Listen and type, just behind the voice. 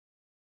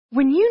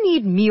When you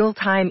need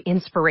mealtime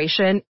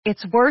inspiration,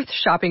 it's worth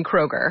shopping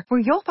Kroger, where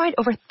you'll find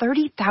over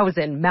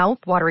 30,000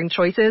 mouth-watering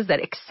choices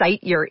that excite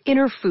your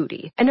inner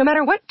foodie. And no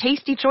matter what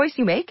tasty choice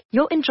you make,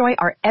 you'll enjoy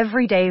our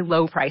everyday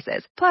low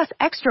prices, plus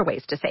extra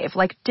ways to save,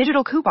 like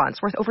digital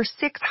coupons worth over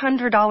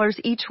 $600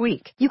 each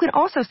week. You can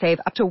also save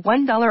up to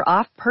 $1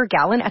 off per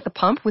gallon at the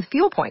pump with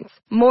fuel points.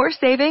 More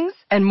savings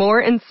and more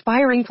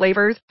inspiring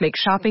flavors make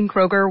shopping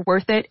Kroger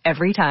worth it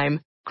every time.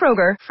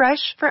 Kroger,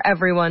 fresh for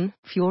everyone.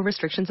 Fuel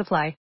restrictions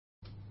apply.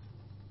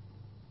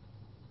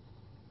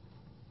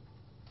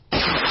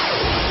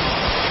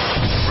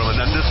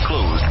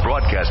 Undisclosed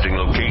broadcasting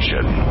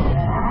location.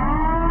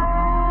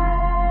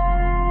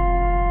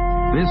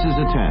 This is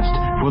a test.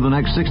 For the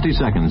next 60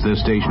 seconds,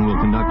 this station will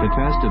conduct a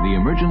test of the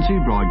emergency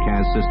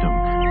broadcast system.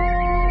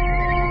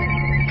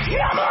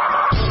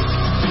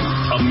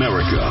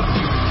 America,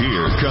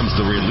 here comes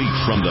the relief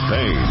from the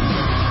pain.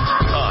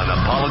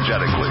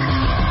 Unapologetically.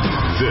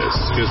 This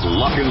is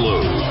Lock and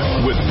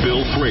Load with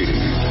Bill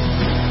Frady.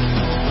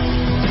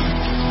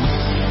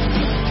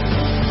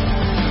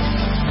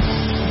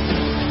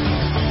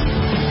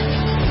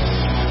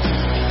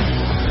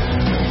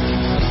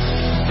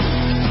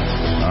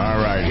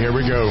 Here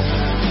we go.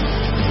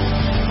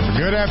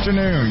 Good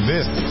afternoon.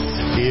 This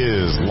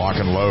is Lock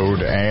and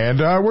Load, and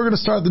we're going to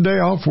start the day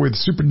off with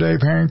Super Dave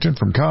Harrington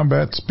from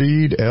Combat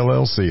Speed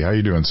LLC. How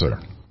you doing, sir?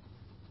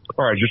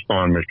 All right, just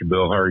fine, Mr.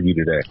 Bill. How are you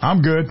today?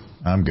 I'm good.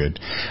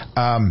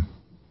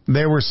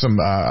 There were some,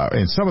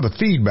 in some of the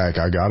feedback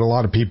I got, a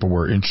lot of people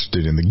were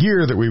interested in the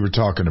gear that we were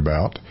talking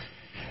about.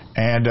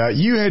 And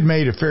you had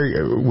made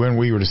when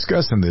we were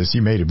discussing this,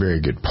 you made a very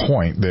good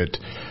point that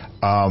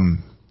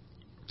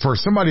for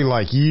somebody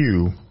like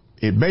you,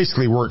 it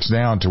basically works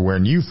down to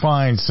when you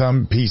find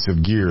some piece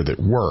of gear that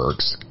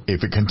works,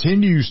 if it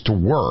continues to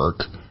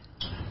work,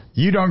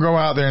 you don't go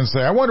out there and say,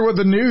 I wonder what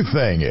the new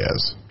thing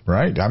is,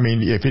 right? I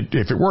mean, if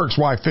it works,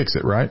 why fix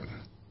it, right?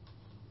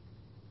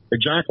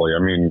 Exactly. I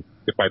mean,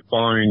 if I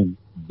find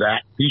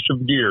that piece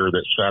of gear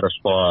that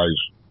satisfies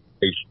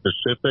a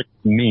specific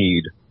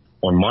need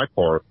on my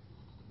part,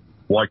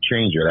 why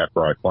change it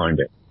after I find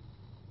it?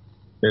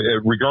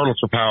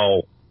 Regardless of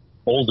how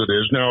old it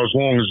is. Now, as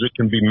long as it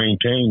can be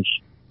maintained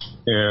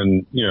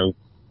and,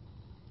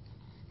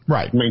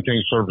 right,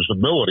 maintain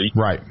serviceability,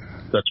 right,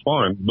 that's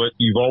fine. But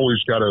you've always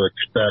got to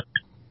expect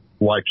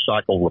life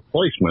cycle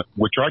replacement,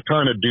 which I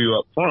kind of do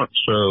up front.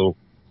 So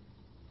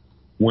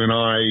when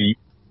I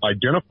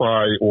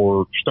identify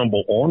or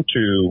stumble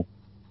onto,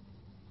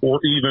 or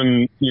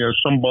even,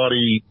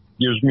 somebody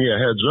gives me a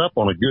heads up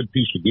on a good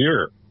piece of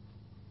gear,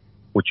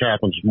 which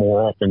happens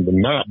more often than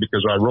not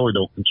because I really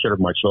don't consider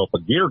myself a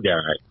gear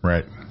guy.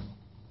 Right.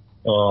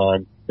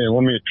 And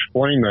let me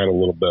explain that a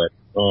little bit.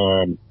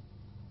 I'm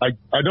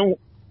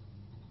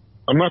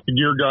not the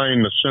gear guy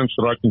in the sense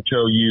that I can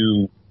tell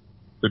you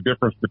the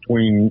difference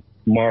between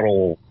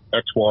model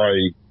X,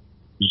 Y,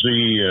 Z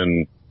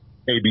and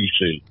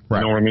ABC. Right.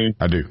 You know what I mean?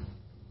 I do.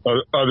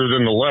 Other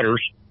than the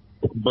letters.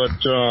 But,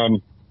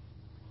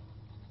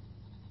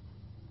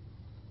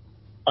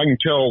 I can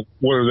tell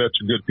whether that's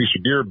a good piece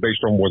of gear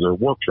based on whether it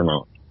works or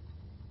not,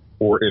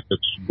 or if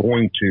it's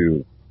going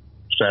to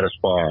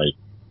satisfy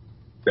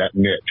that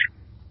niche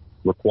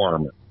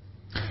requirement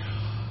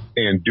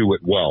and do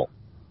it well.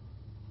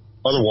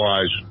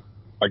 Otherwise,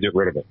 I get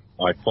rid of it.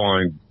 I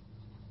find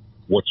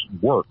what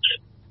works.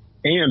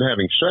 And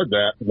having said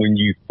that, when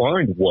you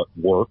find what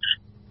works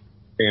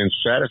and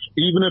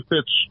even if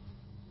it's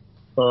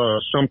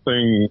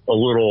something a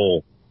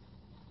little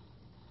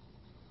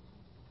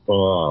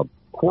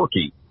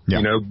quirky,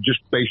 yeah, just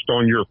based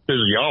on your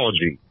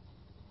physiology,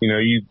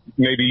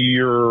 maybe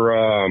your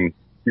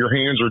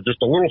hands are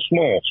just a little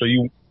small, so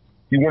you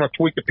want to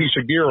tweak a piece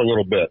of gear a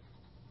little bit.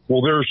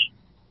 Well,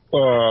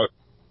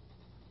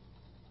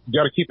 you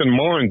got to keep in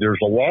mind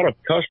there's a lot of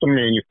custom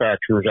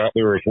manufacturers out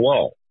there as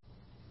well,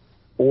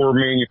 or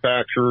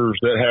manufacturers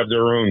that have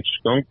their own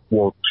skunk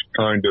works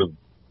kind of,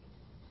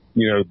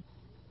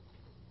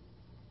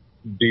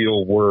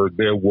 deal where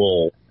they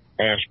will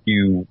ask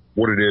you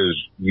what it is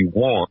you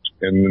want,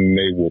 and then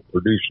they will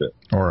produce it.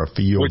 Or a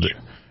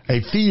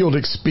field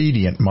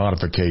expedient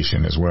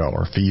modification as well,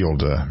 or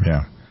field,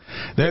 yeah.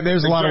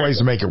 There's a lot of ways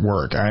to make it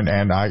work, and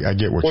I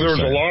get what you're saying. Well,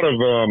 there's a lot of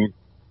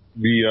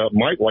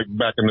like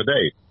back in the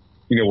day.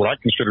 What I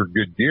consider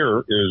good gear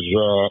is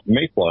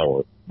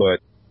Mayflower, but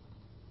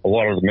a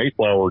lot of the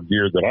Mayflower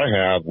gear that I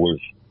have was,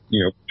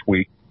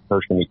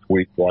 personally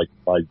tweaked, like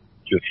I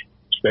just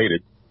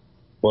stated,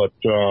 but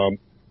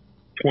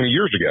 20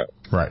 years ago.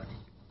 Right.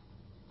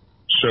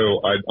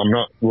 So I'm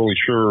not really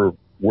sure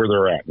where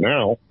they're at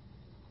now,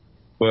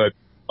 but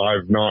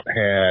I've not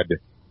had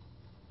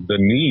the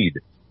need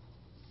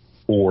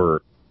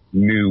for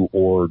new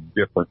or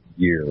different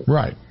gear.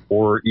 Right.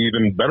 Or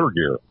even better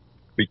gear,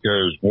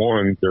 because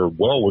one, they're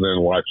well within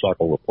life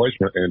cycle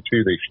replacement, and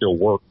two, they still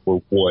work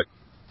for what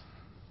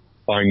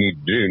I need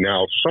to do.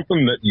 Now,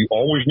 something that you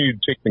always need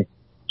to take into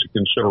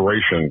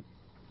consideration,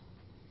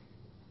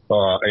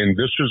 and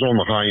this is on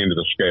the high end of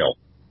the scale,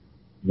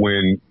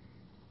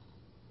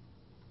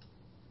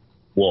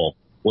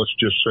 let's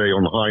just say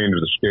on the high end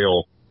of the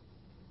scale,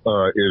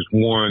 is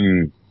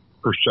one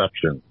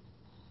perception,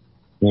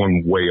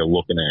 one way of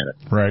looking at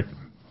it. Right.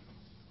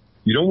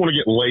 You don't want to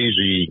get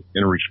lazy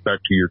in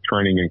respect to your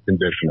training and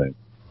conditioning.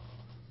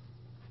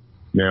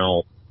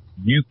 Now,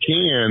 you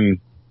can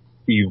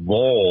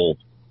evolve.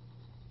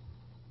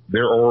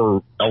 There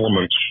are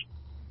elements,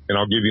 and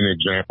I'll give you an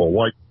example,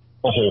 like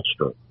a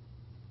holster.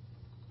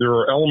 There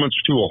are elements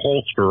to a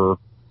holster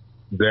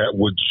that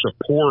would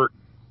support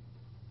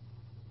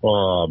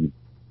an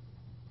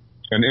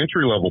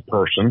entry-level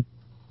person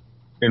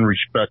in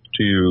respect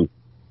to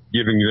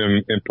giving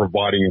them and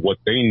providing what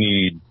they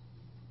need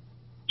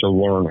to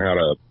learn how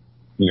to,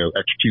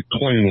 execute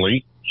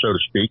cleanly, so to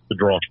speak, the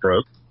draw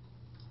stroke.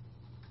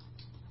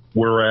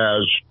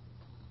 Whereas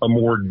a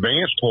more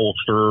advanced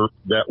holster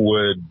that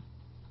would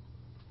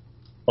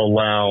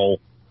allow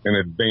an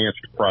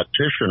advanced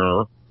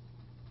practitioner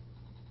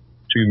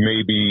to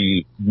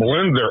maybe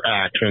blend their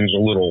actions a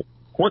little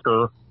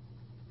quicker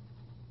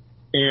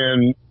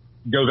and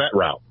go that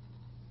route.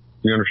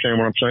 You understand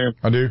what I'm saying?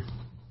 I do.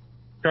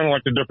 Kind of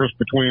like the difference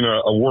between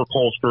a work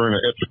holster and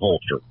an EPSIC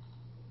holster,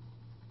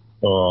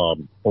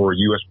 or a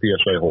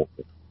USPSA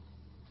holster.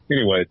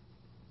 Anyway,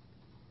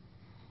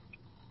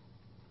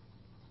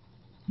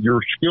 your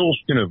skills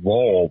can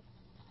evolve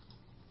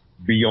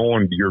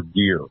beyond your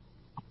gear.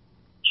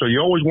 So you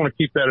always want to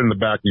keep that in the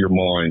back of your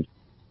mind.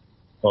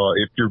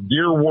 If your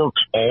gear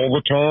works all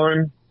the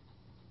time,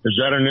 is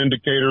that an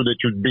indicator that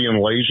you're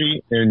being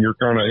lazy and you're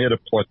kind of hit a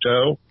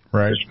plateau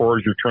right. as far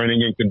as your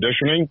training and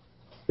conditioning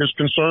is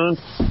concerned?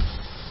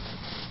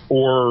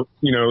 Or,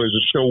 is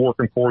it still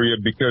working for you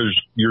because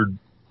you're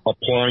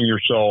applying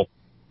yourself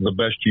the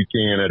best you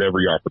can at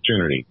every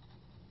opportunity?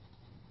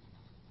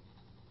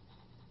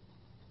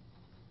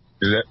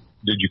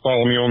 Did you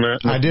follow me on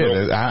that? I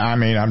did. I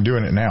mean, I'm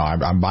doing it now.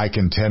 I'm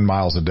biking 10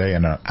 miles a day,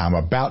 and I'm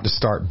about to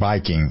start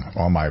biking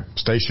on my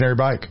stationary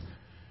bike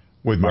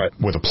with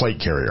a plate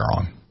carrier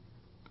on,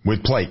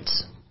 with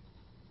plates.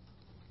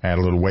 Add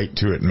a little weight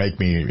to it and make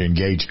me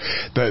engage.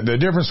 The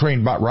difference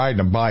between riding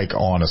a bike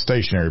on a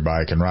stationary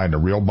bike and riding a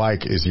real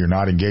bike is you're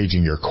not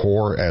engaging your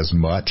core as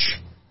much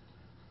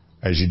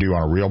as you do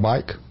on a real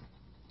bike.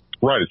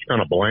 Right. It's kind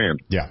of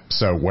bland. Yeah.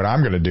 So what I'm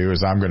going to do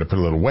is I'm going to put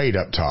a little weight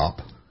up top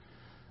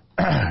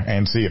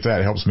and see if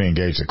that helps me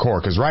engage the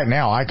core. Because right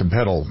now I can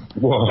pedal.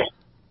 Well,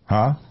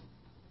 huh?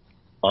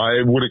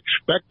 I would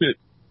expect it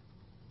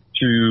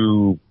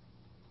to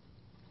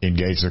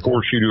engage the core.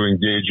 Force you to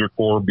engage your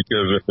core,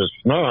 because if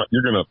it's not,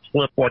 you're going to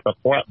flip like a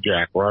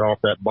flapjack right off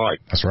that bike.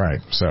 That's right.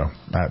 So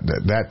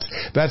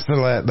that's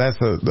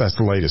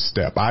the latest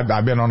step.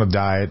 I've been on a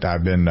diet.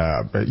 I've been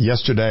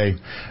yesterday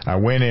I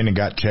went in and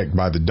got checked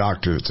by the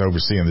doctor that's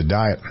overseeing the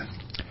diet.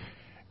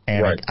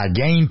 And right. I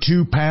gained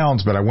 2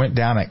 pounds, but I went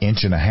down 1.5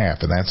 inches,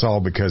 and that's all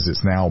because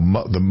it's now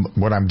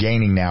what I'm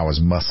gaining now is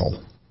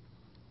muscle.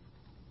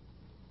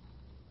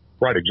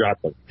 Right,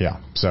 exactly. Yeah.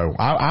 So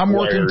I'm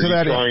working to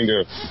that.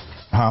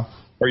 Huh?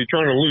 Are you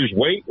trying to lose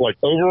weight, like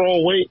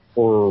overall weight,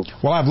 or?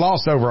 Well, I've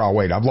lost overall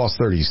weight. I've lost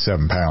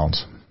 37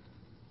 pounds.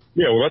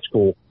 Yeah, well, that's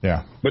cool.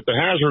 Yeah. But the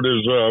hazard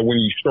is when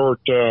you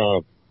start.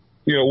 At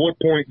what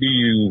point do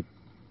you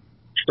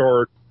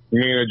start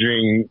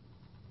managing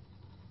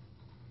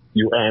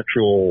your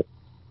actual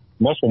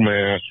muscle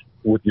mass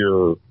with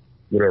your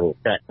whatever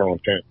fat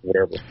content,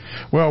 whatever?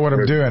 Well, what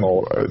I'm doing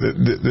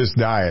this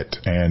diet,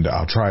 and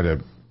I'll try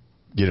to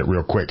get it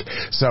real quick.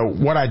 So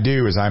what I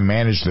do is I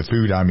manage the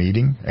food I'm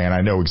eating, and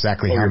I know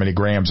exactly how many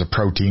grams of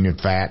protein and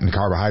fat and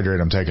carbohydrate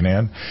I'm taking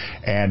in,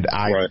 and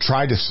I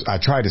try to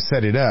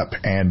set it up.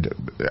 And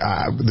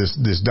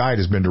this diet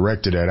has been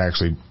directed at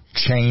actually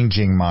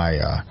changing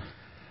my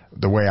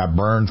the way I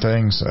burn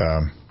things.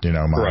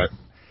 Right.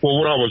 Well,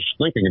 what I was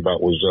thinking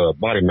about was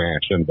body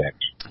mass index.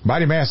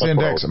 Body mass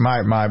index.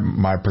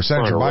 My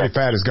percentage of body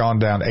fat has gone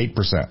down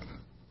 8%.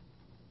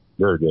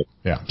 Very good.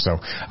 Yeah. So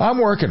I'm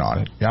working on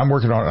it. I'm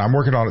working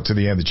on it to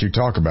the end that you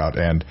talk about.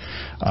 And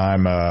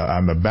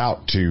I'm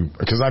about to,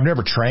 because I've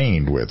never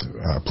trained with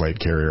plate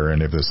carrier or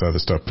any of this other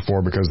stuff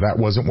before, because that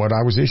wasn't what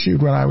I was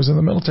issued when I was in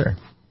the military.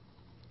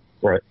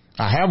 Right.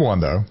 I have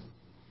one though.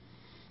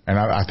 And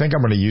I think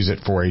I'm going to use it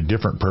for a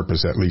different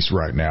purpose, at least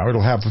right now.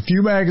 It'll have a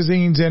few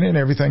magazines in it and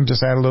everything.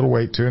 Just add a little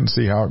weight to it and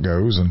see how it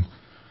goes. And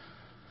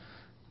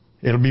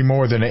it'll be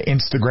more than an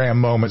Instagram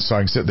moment, so I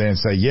can sit there and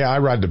say, yeah, I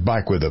ride the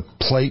bike with a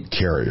plate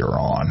carrier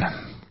on.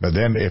 But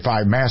then if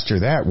I master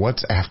that,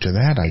 what's after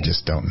that? I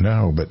just don't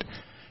know. But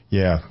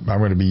yeah, I'm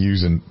going to be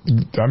using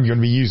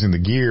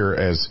the gear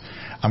as,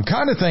 I'm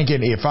kind of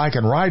thinking if I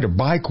can ride a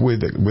bike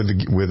with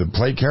a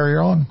plate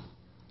carrier on,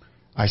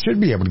 I should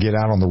be able to get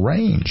out on the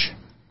range.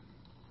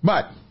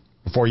 But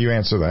before you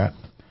answer that,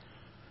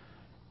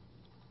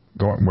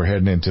 we're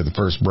heading into the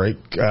first break.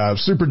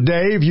 Super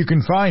Dave, you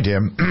can find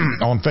him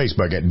on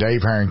Facebook at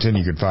Dave Harrington.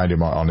 You can find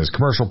him on his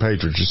commercial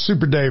page, which is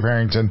Super Dave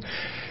Harrington.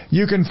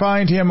 You can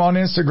find him on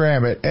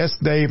Instagram at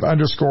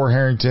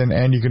 @SDave_Harrington,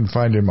 and you can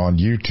find him on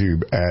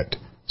YouTube at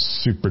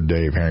Super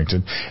Dave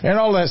Harrington. And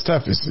all that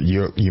stuff is,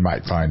 you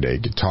might find a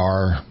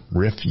guitar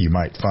riff. You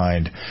might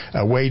find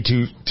a way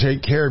to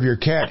take care of your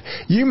cat.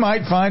 You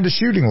might find a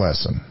shooting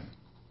lesson.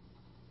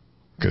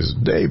 Because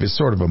Dave is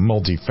sort of a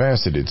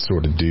multifaceted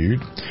sort of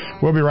dude.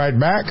 We'll be right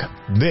back.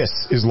 This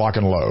is Lock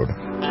and Load.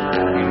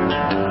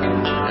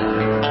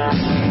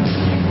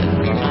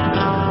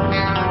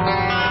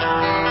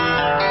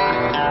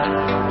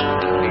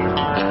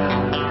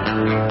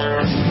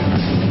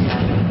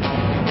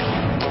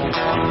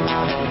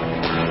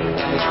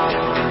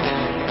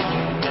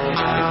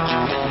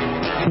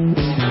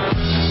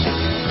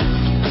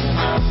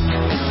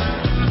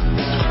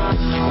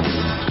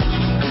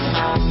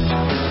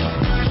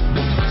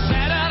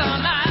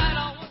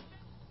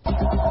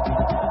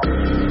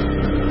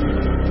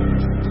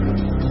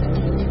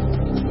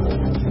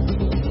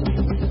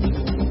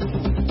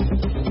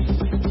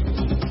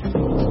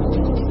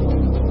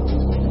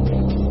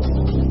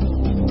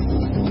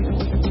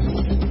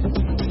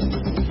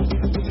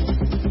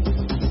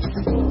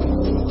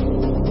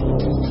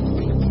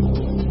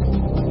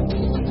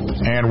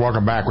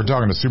 Welcome back. We're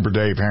talking to Super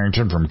Dave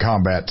Harrington from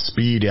Combat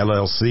Speed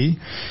LLC.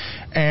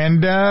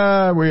 And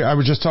I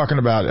was just talking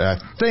about, I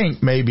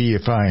think maybe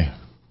if I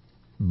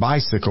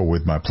bicycle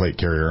with my plate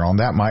carrier on,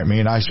 that might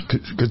mean I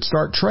could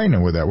start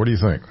training with that. What do you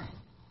think?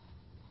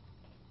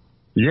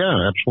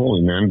 Yeah,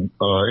 absolutely, man.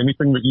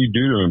 Anything that you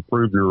do to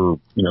improve your,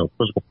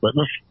 physical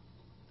fitness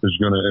is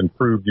going to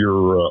improve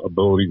your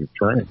ability to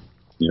train.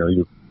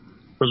 Your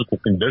physical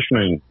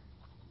conditioning,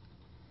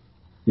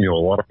 a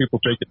lot of people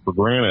take it for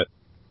granted,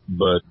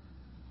 but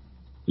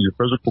your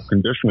physical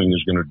conditioning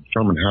is going to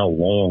determine how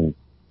long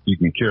you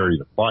can carry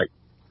the fight.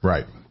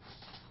 Right.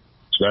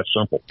 It's that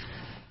simple.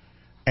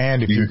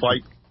 And if you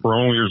fight for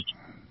only as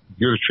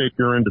good a shape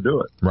you're in to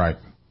do it. Right.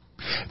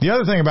 The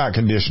other thing about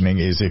conditioning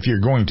is if you're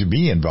going to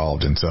be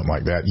involved in something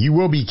like that, you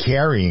will be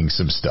carrying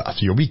some stuff.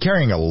 You'll be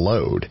carrying a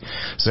load.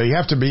 So you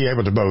have to be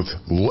able to both,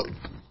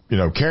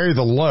 carry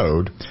the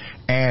load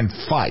and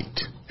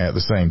fight at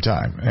the same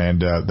time.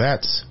 And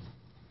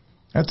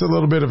that's a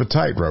little bit of a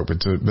tightrope.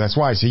 That's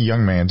why it's a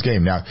young man's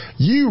game. Now,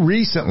 you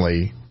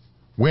recently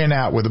went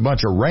out with a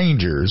bunch of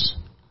Rangers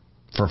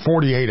for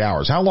 48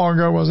 hours. How long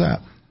ago was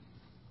that?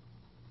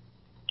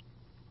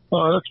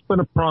 That's been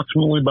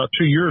approximately about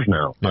 2 years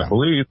now, yeah. I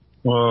believe.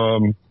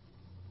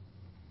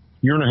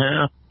 Year and a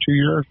half, 2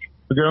 years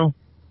ago.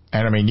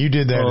 And you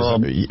did that.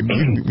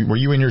 Were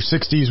you in your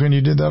 60s when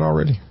you did that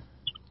already?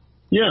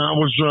 Yeah, I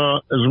was.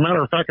 As a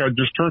matter of fact, I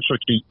just turned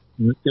 60.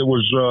 It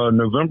was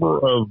November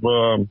of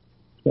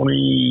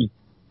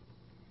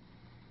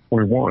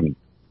 2021,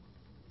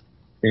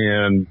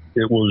 and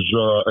it was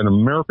an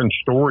American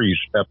Stories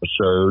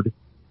episode,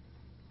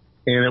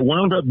 and it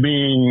wound up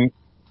being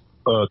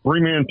a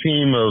 3-man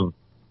team of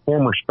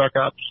former Spec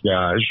Ops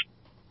guys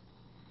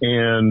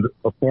and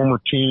a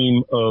former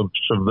team of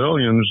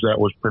civilians that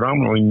was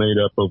predominantly made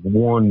up of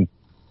one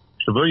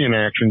civilian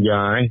action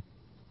guy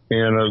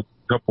and a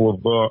couple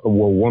of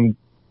one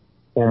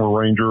former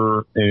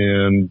Ranger,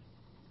 and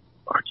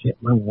I can't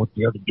remember what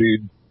the other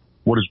dude,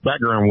 what his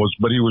background was,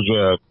 but he was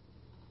a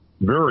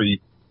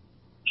very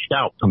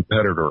stout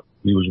competitor.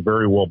 He was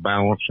very well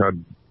balanced,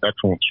 had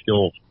excellent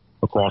skills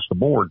across the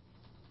board.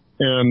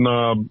 And,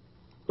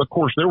 of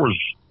course, there was,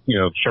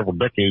 several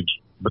decades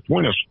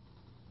between us,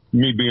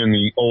 me being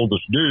the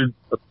oldest dude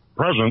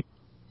present.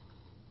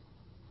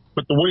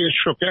 But the way it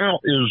shook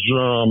out is,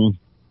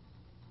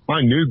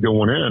 I knew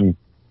going in,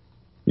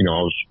 I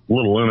was a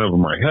little in over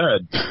my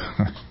head,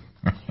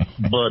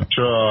 but,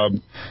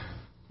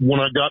 when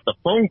I got the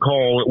phone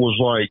call, it was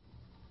like,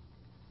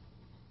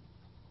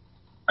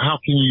 how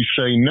can you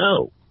say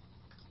no?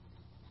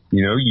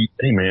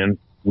 Hey man,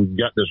 we've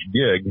got this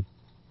gig.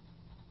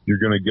 You're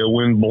going to go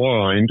in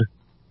blind,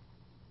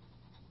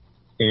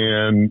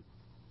 and,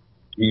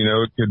 the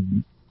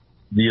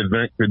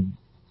event could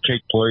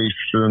take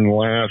place and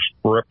last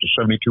for up to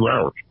 72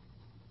 hours.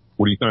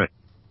 What do you think?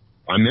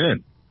 I'm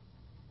in.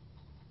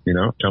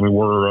 Tell me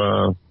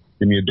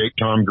give me a date,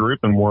 time, group,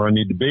 and where I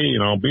need to be,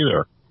 and I'll be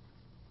there.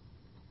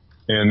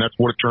 And that's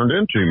what it turned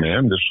into,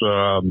 man. This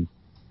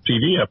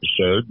TV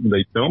episode,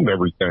 they filmed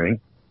everything.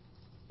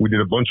 We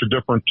did a bunch of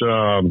different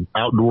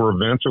outdoor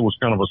events. It was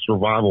kind of a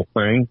survival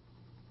thing.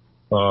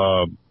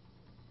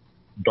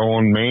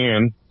 Dawn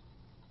Mann,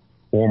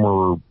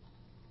 former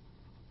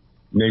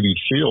Navy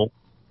SEAL,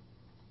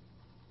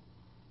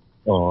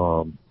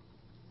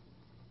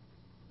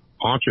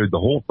 ponchoed the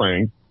whole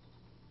thing.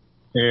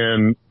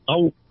 And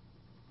I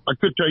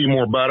could tell you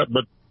more about it,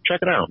 but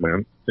check it out,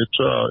 man. It's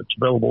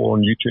available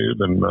on YouTube,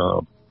 and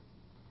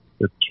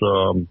it's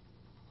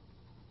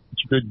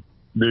good.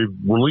 They've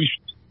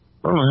released,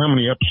 I don't know how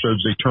many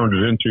episodes they turned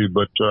it into,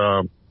 but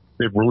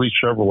they've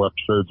released several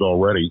episodes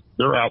already.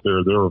 They're out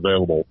there, they're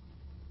available.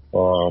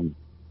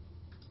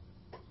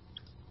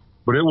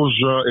 But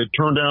it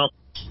turned out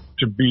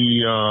to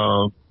be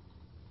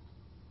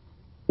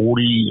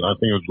 40, I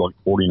think it was like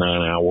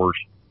 49 hours.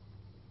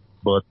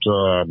 But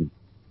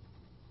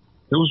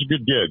it was a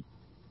good gig.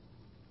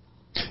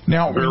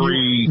 Now,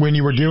 when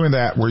you were doing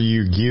that, were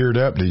you geared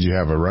up? Did you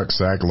have a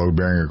rucksack,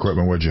 load-bearing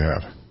equipment? What'd you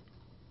have?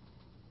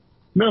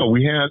 No,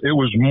 it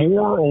was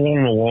more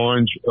along the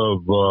lines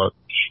of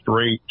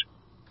straight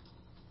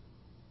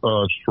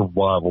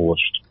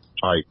survivalist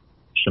type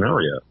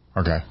scenario.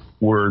 Okay.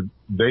 Where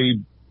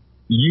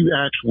you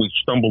actually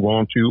stumbled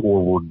onto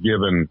or were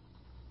given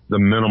the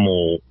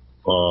minimal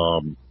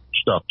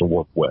stuff to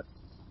work with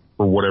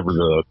for whatever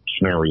the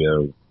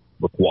scenario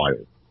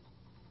required.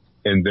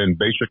 And then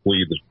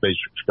basically the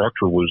basic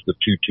structure was the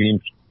two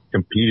teams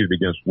competed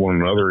against one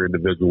another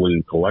individually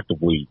and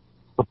collectively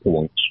for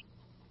points.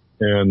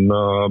 And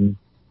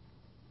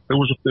it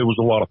was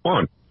a lot of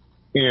fun.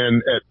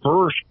 And at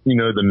first,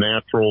 the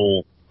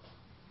natural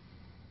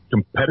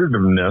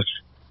competitiveness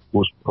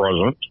was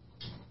present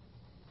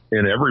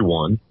in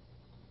everyone,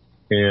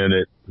 and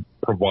it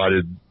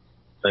provided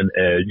an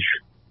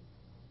edge.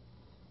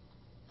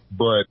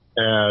 But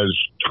as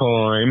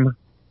time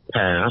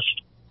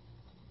passed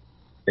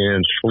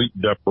and sleep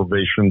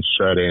deprivation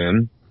set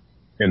in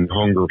and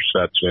hunger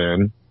sets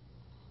in,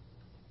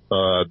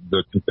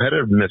 the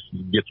competitiveness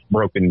gets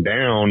broken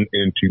down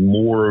into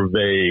more of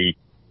a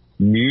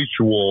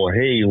mutual,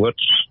 hey,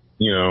 let's,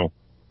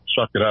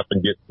 suck it up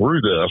and get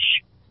through this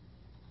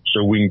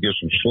so we can get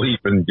some sleep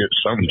and get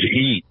something to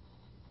eat.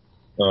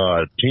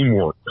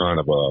 Teamwork kind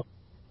of a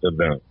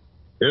event.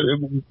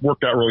 It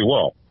worked out really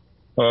well.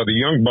 The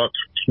young bucks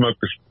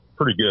smoked us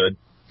pretty good,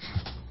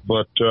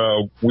 but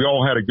we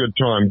all had a good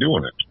time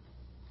doing it.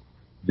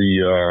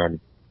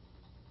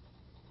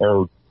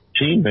 Our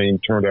team name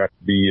turned out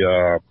to be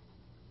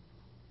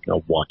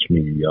watch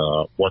me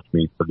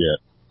forget,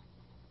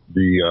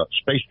 the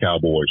Space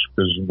Cowboys,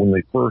 because when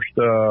they first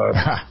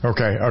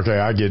okay,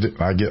 I get it.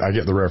 I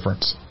get the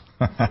reference.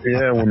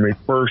 Yeah, when they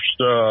first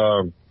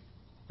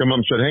come up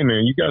and said, "Hey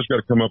man, you guys got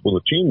to come up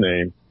with a team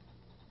name,"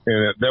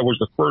 and that was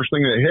the first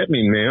thing that hit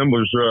me, man,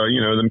 was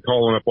them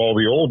calling up all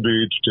the old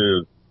dudes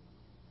to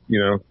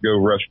go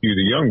rescue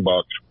the young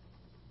bucks.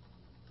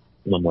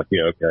 And I'm like,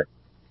 yeah, okay,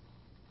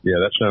 yeah,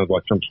 that sounds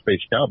like some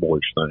Space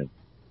Cowboys thing,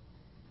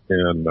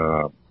 and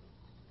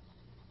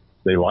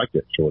they liked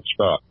it, so it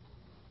stuck.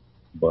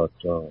 But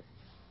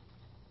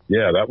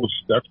yeah,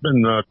 that's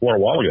been quite a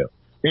while ago.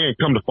 And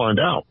come to find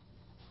out,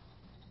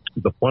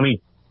 I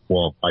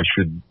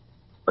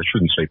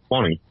shouldn't say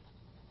funny,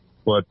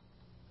 but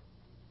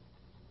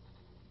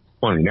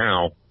funny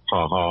now,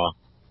 haha,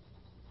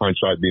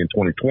 hindsight being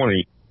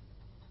 2020,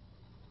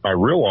 I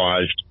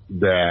realized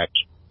that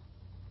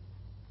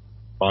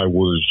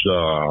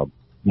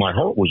my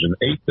heart was in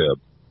AFib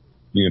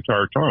the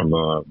entire time,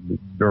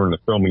 during the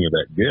filming of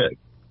that gig.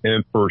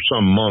 And for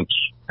some months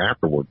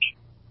afterwards,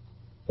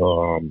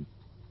 I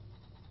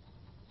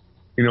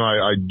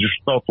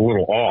just felt a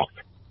little off.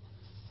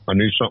 I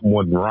knew something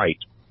wasn't right.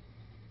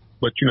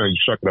 But, you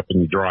suck it up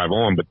and you drive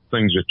on, but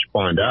things that you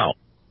find out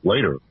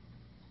later,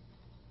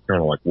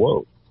 kind of like,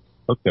 whoa,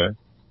 okay,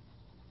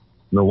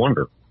 no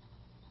wonder.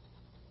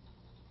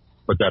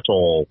 But that's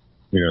all,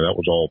 that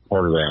was all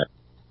part of that,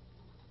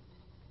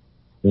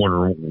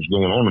 wondering what was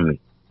going on in me,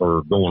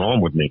 or going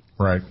on with me.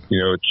 Right.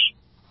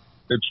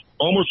 It's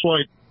almost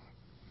like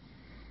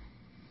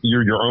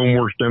you're your own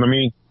worst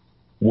enemy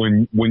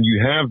when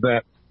you have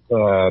that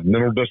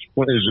mental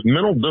discipline. Is it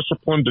mental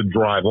discipline to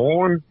drive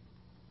on,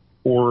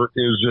 or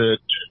is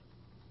it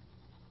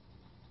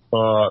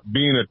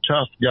being a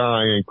tough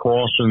guy and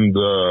crossing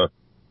the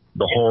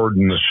hard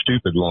and the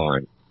stupid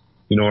line?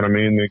 You know what I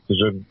mean?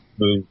 Because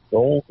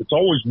it's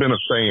always been a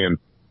saying,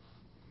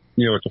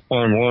 it's a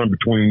fine line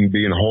between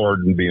being hard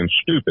and being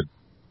stupid.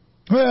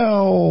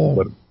 Well,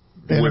 but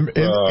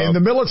in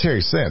the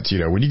military sense,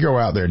 when you go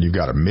out there and you've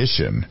got a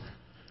mission,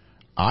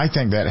 I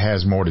think that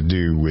has more to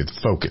do with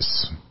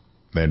focus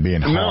than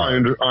being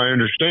hard. No, I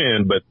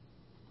understand, but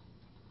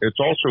it's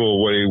also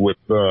a way with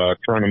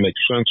trying to make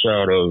sense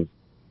out of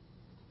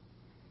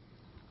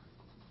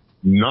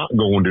not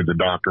going to the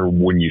doctor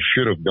when you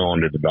should have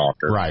gone to the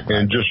doctor. Right.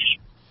 And just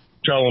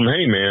tell them,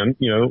 hey, man,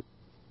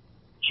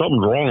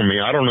 something's wrong with me.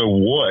 I don't know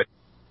what.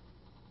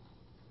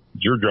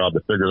 It's your job to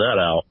figure that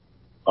out.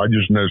 I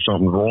just know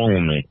something's wrong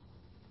with me.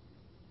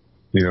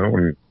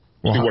 And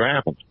see what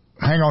happens.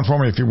 Hang on for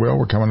me, if you will.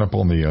 We're coming up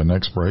on the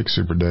next break.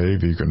 Super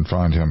Dave, you can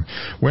find him.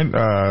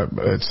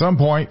 At some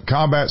point,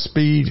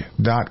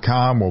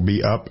 combatspeed.com will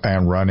be up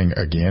and running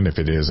again, if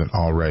it isn't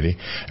already.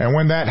 And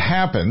when that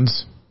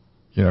happens,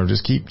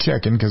 just keep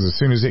checking, because as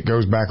soon as it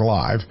goes back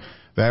live,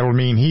 that'll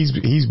mean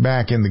he's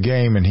back in the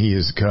game, and he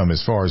has come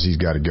as far as he's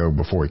got to go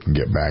before he can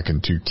get back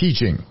into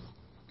teaching,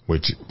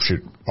 which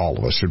all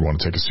of us should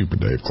want to take a Super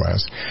Dave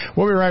class.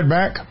 We'll be right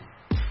back.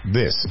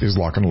 This is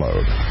Lock and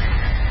Load.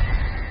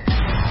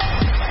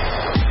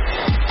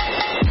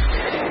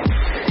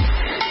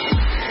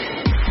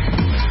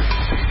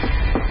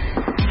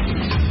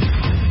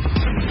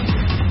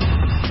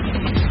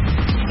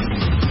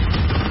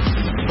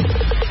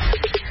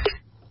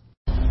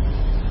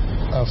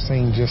 I've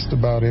seen just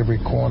about every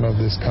corner of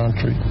this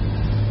country,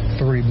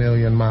 3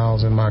 million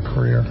miles in my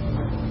career.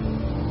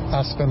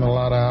 I spend a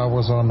lot of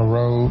hours on the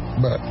road,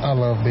 but I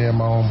love being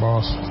my own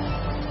boss.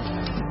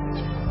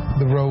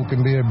 The road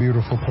can be a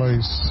beautiful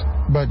place,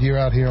 but you're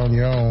out here on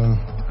your own.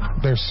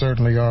 There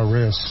certainly are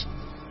risks.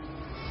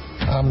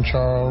 I'm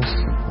Charles.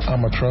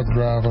 I'm a truck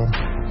driver,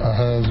 a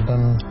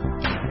husband,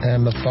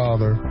 and a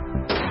father.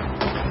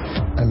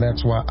 And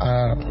that's why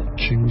I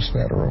choose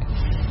Federal.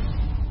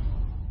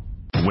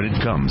 When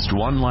it comes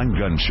to online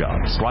gun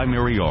shops,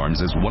 Primary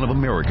Arms is one of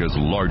America's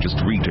largest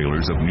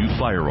retailers of new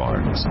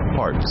firearms,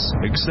 parts,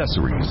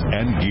 accessories,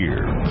 and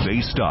gear.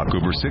 They stock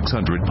over 600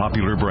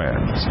 popular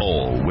brands,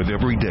 all with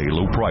everyday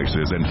low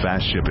prices and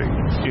fast shipping.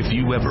 If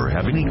you ever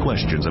have any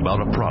questions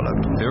about a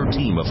product, their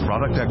team of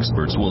product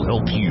experts will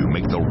help you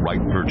make the right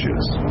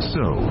purchase.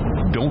 So,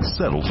 don't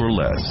settle for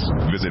less.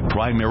 Visit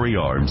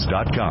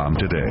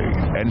primaryarms.com today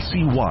and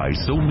see why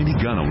so many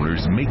gun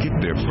owners make it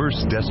their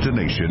first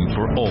destination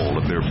for all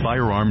of their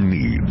firearm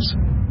needs.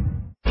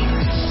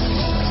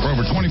 For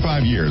over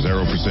 25 years,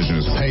 Aero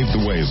Precision has paved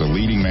the way as a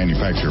leading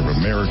manufacturer of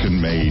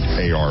American-made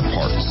AR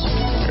parts.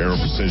 Aero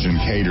Precision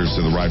caters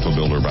to the rifle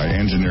builder by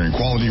engineering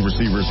quality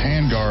receivers,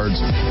 handguards,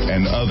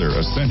 and other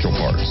essential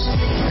parts.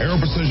 Aero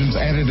Precision's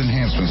added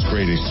enhancements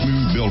create a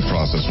smooth build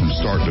process from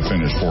start to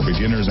finish for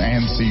beginners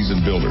and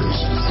seasoned builders.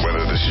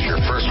 Whether this is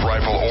your first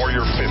rifle or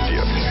your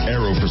 50th,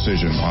 Aero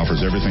Precision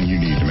offers everything you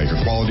need to make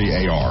a quality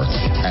AR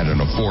at an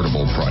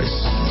affordable price.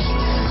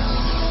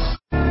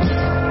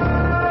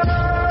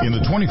 In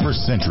the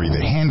 21st century,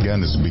 the handgun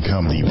has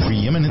become the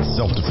preeminent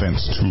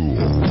self-defense tool.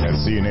 At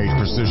C&H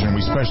Precision, we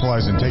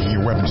specialize in taking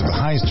your weapon to the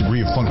highest degree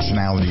of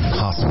functionality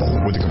possible.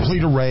 With a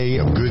complete array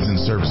of goods and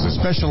services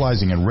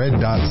specializing in red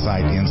dot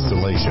sight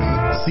installation,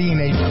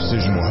 C&H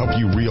Precision will help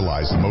you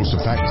realize the most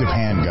effective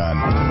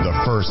handgun the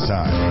first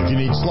time. If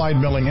you need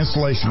slide milling,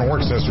 installation, or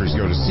accessories,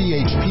 go to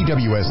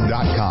chpws.com.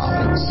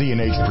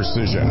 C&H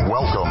Precision,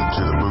 welcome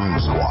to the Boom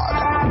Squad.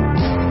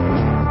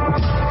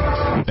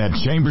 At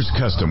Chambers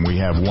Custom, we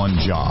have one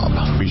job.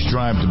 We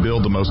strive to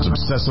build the most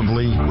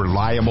obsessively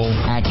reliable,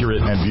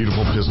 accurate, and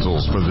beautiful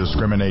pistols for the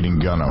discriminating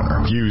gun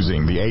owner.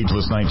 Fusing the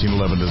ageless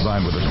 1911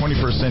 design with a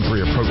 21st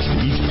century approach to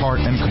each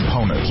part and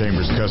component,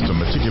 Chambers Custom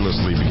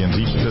meticulously begins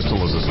each pistol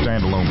as a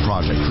standalone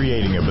project,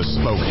 creating a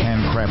bespoke,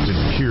 handcrafted,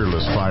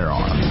 peerless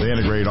firearm. They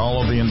integrate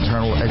all of the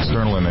internal,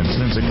 external, and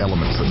intrinsic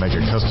elements that make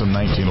a custom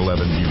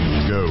 1911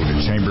 unique. Go to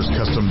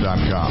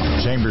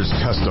chamberscustom.com. Chambers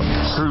Custom,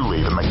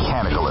 truly the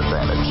mechanical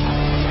advantage.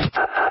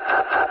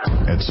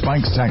 At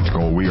Spikes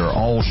Tactical, we are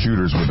all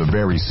shooters with a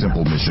very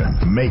simple mission.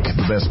 Make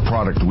the best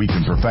product we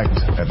can perfect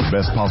at the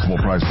best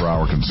possible price for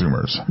our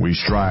consumers. We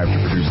strive to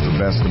produce the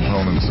best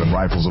components and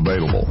rifles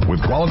available, with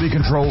quality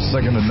control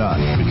second to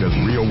none, because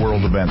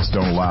real-world events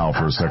don't allow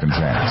for a second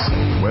chance.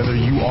 Whether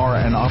you are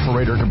an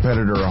operator,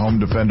 competitor, or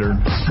home defender,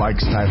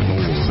 Spikes Tactical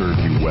will serve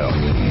you well.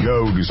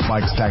 Go to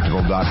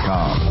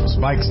spikestactical.com.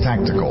 Spikes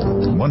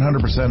Tactical, 100%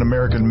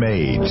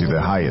 American-made to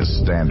the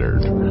highest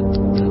standard.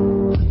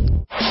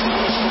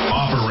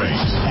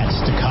 At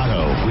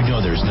Staccato, we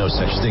know there's no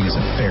such thing as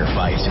a fair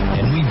fight,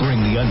 and we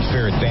bring the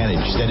unfair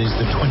advantage that is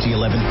the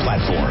 2011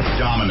 platform.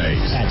 Dominate.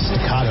 At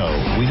Staccato,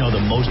 we know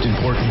the most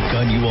important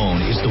gun you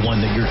own is the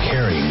one that you're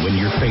carrying when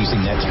you're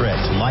facing that threat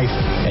to life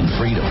and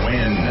freedom.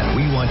 Win.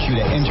 We want you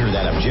to enter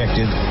that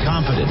objective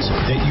confident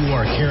that you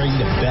are carrying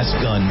the best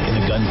gun in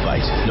the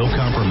gunfight. No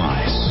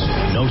compromise,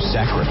 no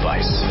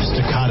sacrifice.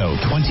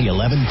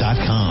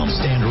 Staccato2011.com.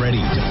 Stand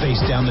ready to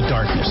face down the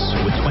darkness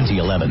with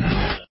 2011.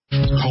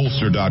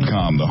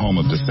 Holster.com, the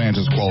home of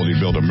DeSantis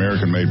quality-built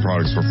American-made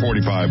products for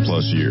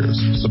 45-plus years.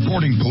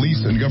 Supporting police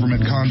and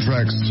government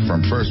contracts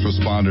from first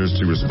responders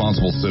to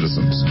responsible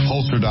citizens.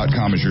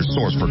 Holster.com is your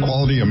source for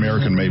quality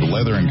American-made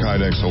leather and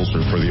Kydex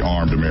holsters for the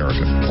armed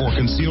American. For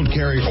concealed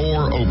carry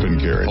or open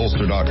carry,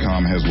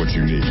 Holster.com has what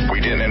you need. We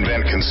didn't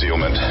invent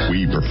concealment.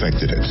 We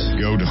perfected it.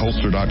 Go to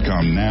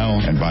Holster.com now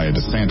and buy a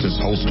DeSantis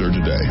holster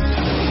today.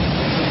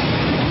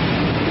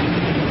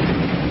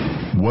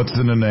 What's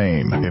in a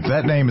name? If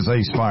that name is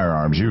Ace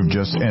Firearms, you've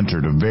just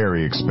entered a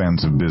very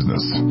expensive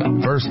business.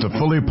 First, a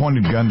fully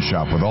appointed gun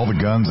shop with all the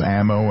guns,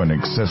 ammo, and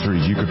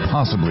accessories you could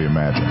possibly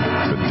imagine.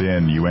 But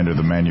then you enter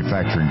the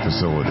manufacturing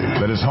facility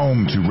that is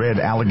home to Red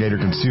Alligator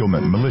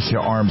Concealment, Militia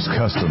Arms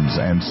Customs,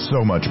 and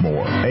so much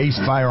more. Ace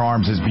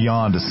Firearms is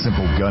beyond a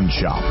simple gun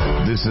shop.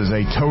 This is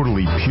a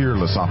totally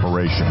peerless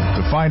operation.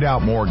 To find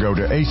out more, go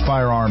to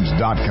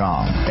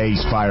acefirearms.com.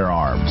 Ace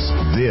Firearms.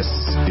 This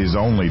is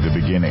only the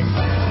beginning.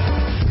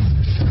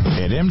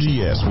 At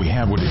MGS, we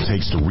have what it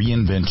takes to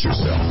reinvent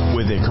yourself.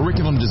 With a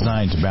curriculum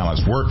designed to balance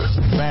work,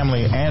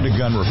 family, and a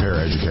gun repair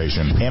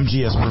education,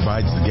 MGS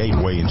provides the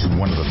gateway into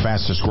one of the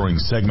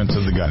fastest-growing segments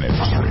of the gun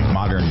industry.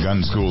 Modern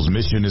Gun School's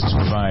mission is to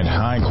provide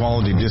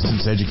high-quality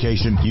distance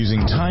education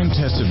using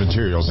time-tested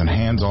materials and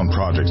hands-on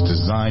projects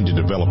designed to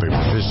develop a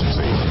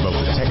proficiency in both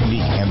the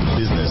technique and the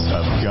business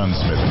of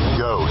gunsmithing.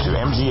 Go to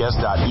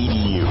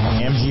mgs.edu.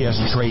 MGS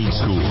Trade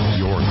School.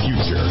 Your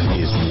future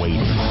is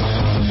waiting.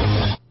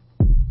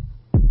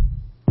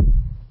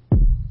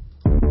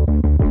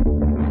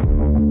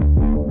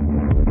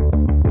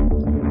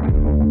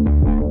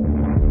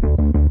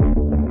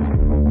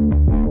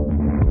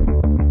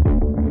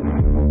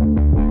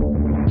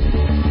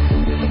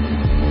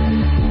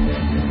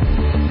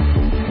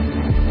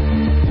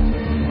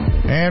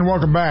 And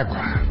welcome back.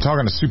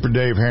 Talking to Super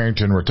Dave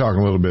Harrington. We're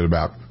talking a little bit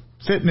about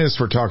fitness.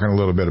 We're talking a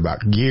little bit about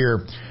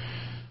gear.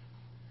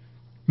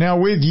 Now,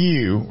 with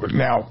you,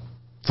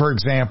 for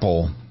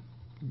example,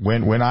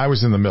 when I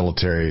was in the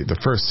military, the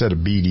first set of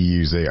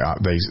BDUs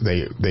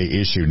they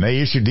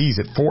issued these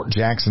at Fort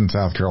Jackson,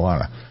 South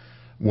Carolina,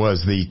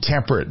 was the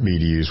temperate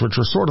BDUs, which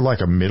were sort of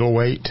like a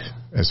middleweight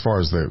as far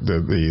as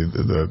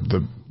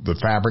the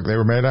fabric they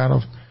were made out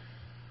of.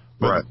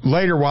 But right.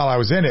 Later, while I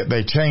was in it,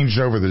 they changed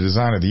over the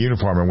design of the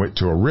uniform and went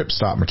to a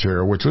ripstop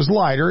material, which was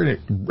lighter and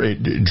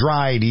it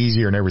dried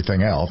easier and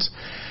everything else.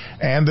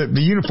 And the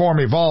uniform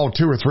evolved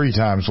 2 or 3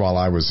 times while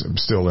I was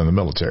still in the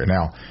military.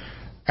 Now,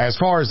 as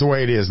far as the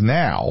way it is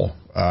now,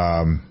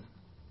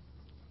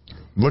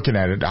 looking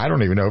at it, I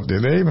don't even know if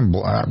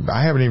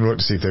I haven't even looked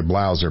to see if they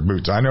blouse their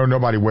boots. I know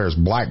nobody wears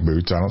black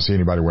boots. I don't see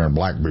anybody wearing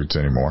black boots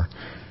anymore.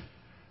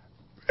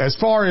 As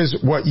far as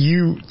what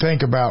you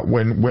think about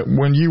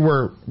when you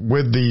were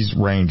with these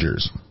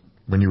Rangers,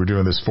 when you were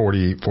doing this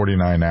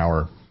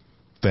 49-hour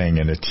thing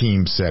in a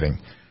team setting,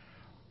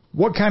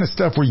 what kind of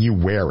stuff were you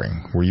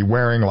wearing? Were you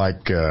wearing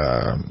like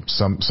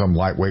some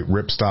lightweight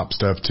ripstop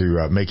stuff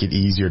to make it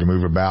easier to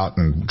move about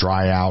and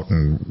dry out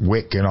and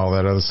wick and all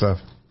that other stuff?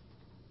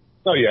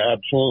 Oh yeah,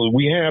 absolutely.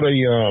 We had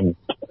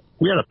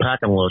a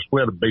packing list. We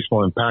had a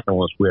baseline packing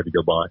list we had to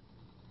go by,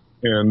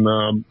 and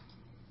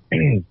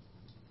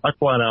I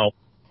flat out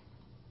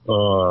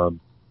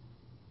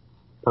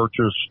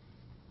purchase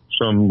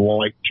some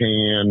light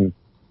tan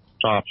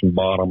tops and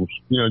bottoms,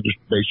 just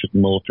basic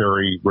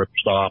military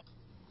ripstop.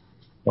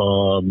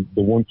 The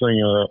one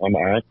thing I'm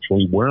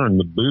actually wearing,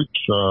 the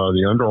boots,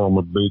 the Under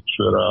Armour boots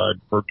that I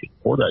purchased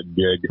for that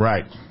gig.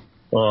 Right.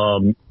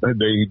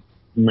 They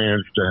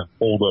managed to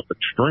hold up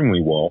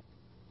extremely well.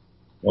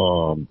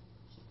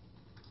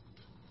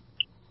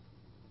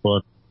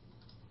 But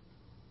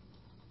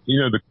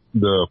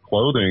the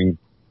clothing,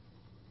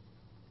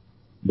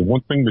 the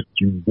one thing that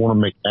you want to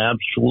make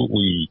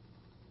absolutely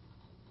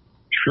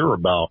sure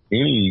about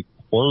any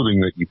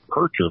clothing that you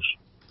purchase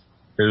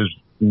is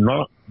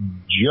not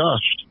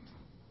just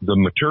the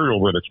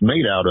material that it's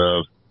made out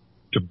of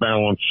to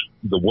balance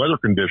the weather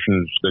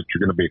conditions that you're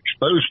going to be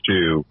exposed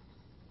to,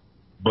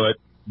 but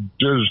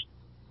does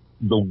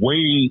the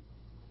way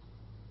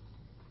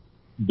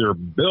they're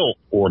built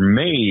or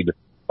made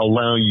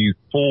allow you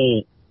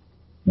full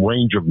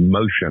range of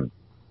motion?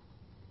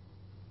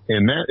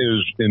 And that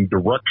is in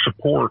direct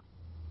support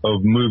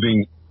of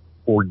moving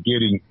or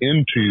getting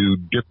into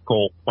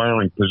difficult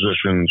firing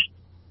positions,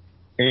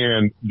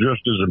 and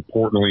just as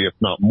importantly, if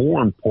not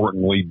more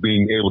importantly,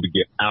 being able to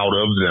get out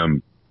of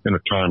them in a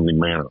timely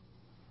manner.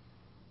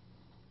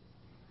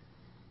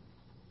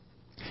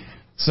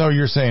 So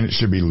you're saying it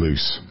should be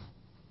loose?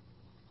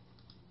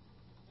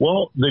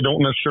 Well, they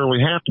don't necessarily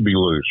have to be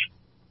loose.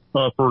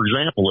 For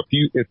example,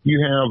 if you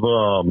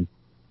have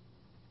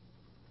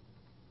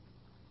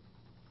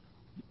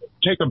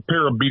take a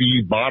pair of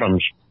BDU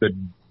bottoms that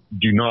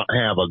do not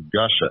have a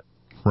gusset.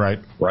 Right.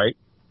 Right.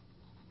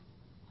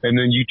 And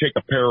then you take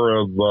a pair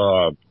of,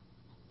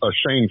 a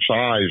same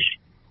size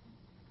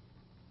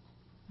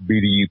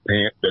BDU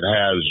pant that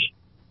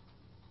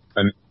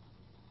has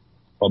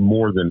a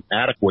more than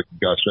adequate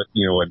gusset,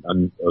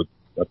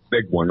 a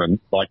big one, and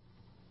like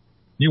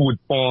you would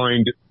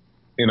find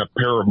in a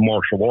pair of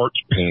martial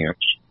arts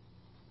pants,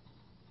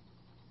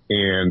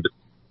 and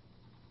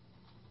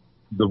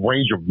the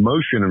range of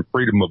motion and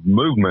freedom of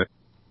movement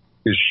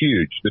is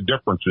huge. The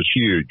difference is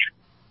huge.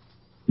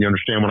 You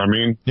understand what I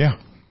mean? Yeah.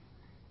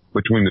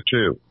 Between the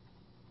two.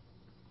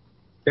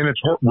 And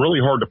it's really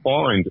hard to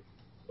find,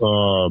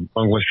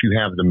 unless you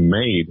have them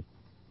made,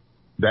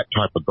 that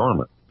type of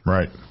garment.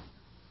 Right.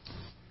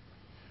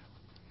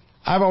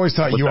 I've always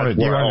thought you wanted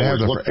to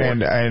have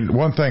and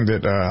one thing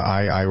that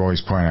I always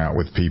point out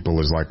with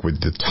people is like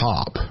with the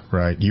top,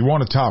 right? You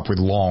want a top with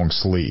long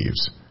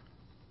sleeves.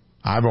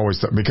 I've always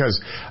thought, because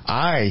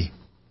and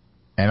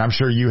I'm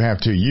sure you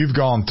have too, you've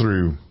gone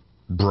through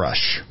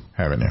brush,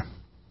 haven't you?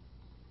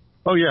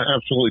 Oh yeah,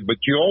 absolutely. But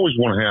you always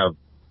want to have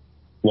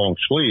long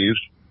sleeves,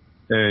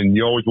 and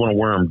you always want to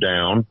wear them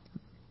down,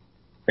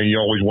 and you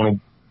always want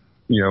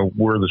to,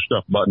 wear the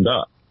stuff buttoned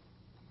up,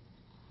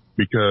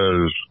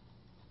 because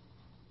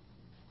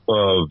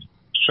of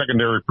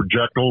secondary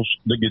projectiles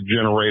that get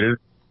generated,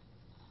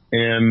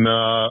 and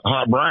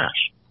hot brass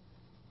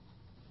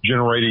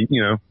generating,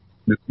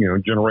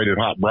 generated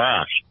hot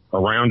brass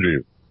around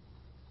you.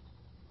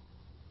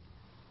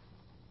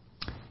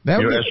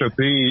 SOP.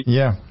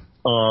 Yeah.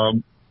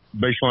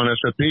 Baseline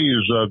SOP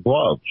is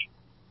gloves.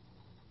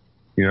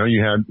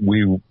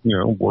 We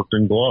worked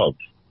in gloves,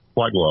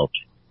 flight gloves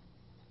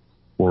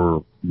were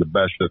the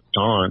best at the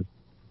time,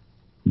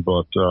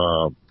 but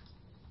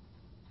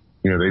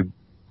they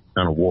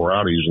kind of wore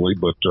out easily.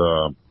 But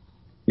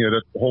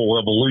that whole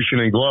evolution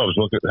in gloves.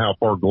 Look at how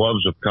far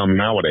gloves have come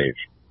nowadays.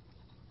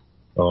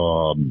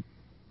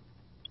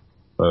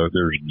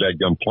 There's a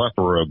dadgum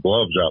plethora of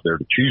gloves out there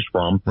to choose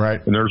from.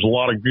 Right. And there's a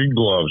lot of good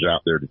gloves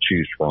out there to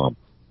choose from.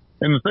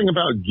 And the thing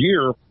about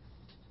gear,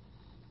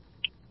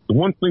 the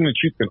one thing that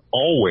you can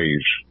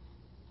always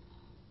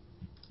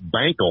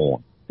bank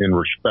on in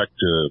respect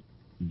to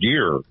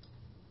gear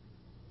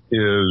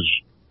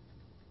is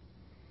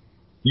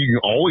you can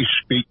always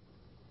speak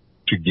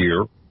to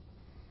gear.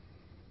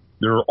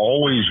 There will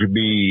always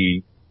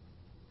be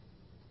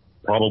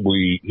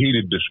probably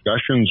heated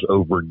discussions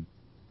over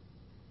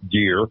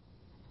gear,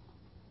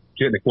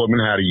 kit and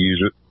equipment, how to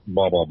use it,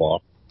 blah, blah, blah.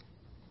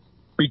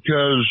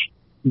 Because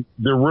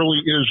there really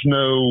is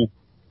no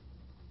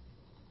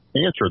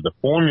answer. The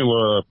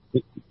formula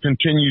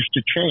continues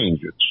to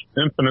change. It's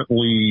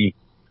infinitely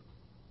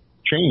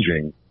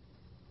changing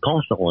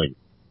constantly.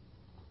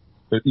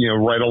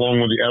 Right along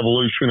with the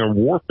evolution of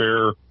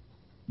warfare,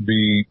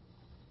 the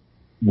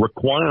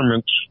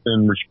requirements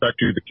in respect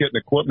to the kit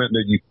and equipment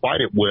that you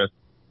fight it with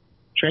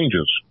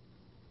changes.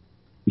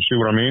 You see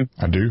what I mean?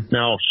 I do.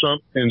 Now,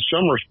 in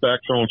some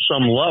respects, on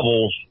some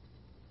levels,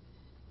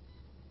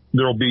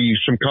 there'll be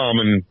some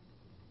common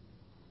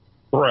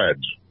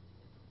threads.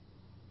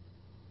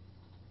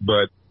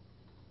 But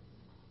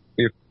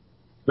if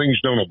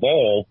things don't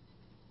evolve,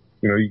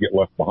 you get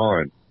left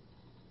behind.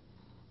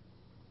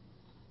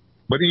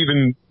 But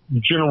even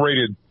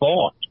generated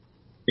thought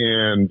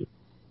and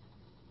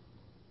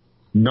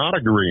not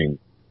agreeing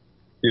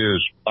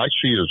I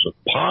see as a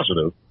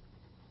positive,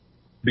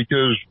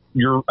 because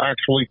you're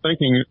actually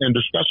thinking and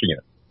discussing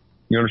it.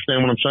 You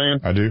understand what I'm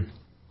saying? I do.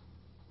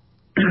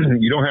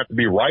 You don't have to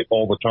be right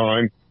all the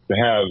time to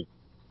have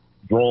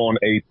drawn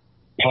a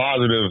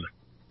positive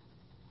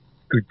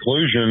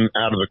conclusion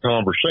out of the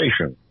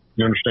conversation.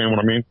 You understand what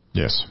I mean?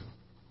 Yes.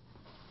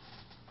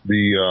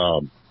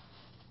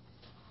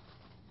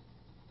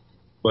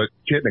 But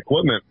kit and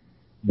equipment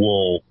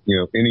will,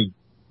 any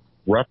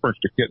reference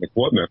to kit and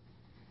equipment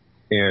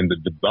and the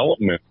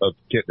development of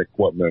kit and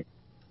equipment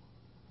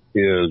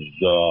is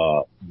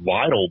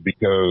vital,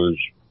 because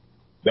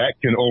that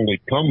can only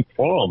come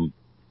from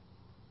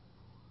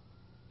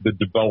the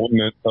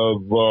development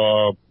of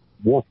war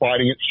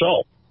fighting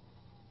itself.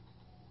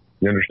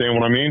 You understand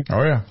what I mean?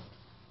 Oh, yeah.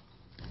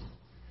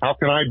 How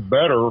can I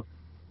better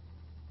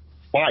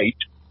fight?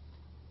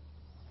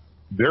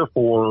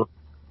 Therefore,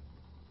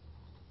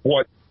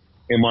 what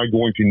am I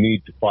going to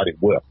need to fight it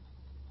with?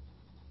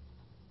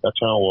 That's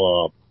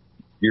how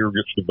gear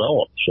gets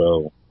developed.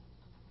 So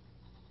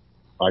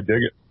I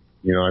dig it.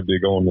 I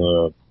dig on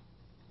the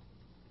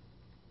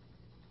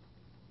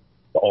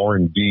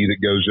R&D that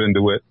goes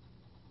into it,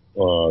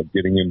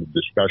 getting into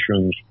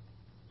discussions.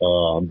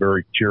 I'm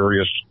very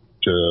curious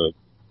to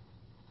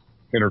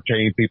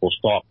entertain people's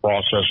thought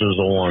processes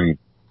on,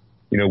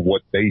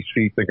 what they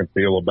see, think, and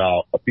feel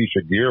about a piece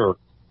of gear.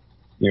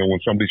 When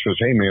somebody says,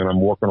 hey, man,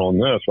 I'm working on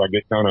this, I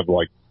get kind of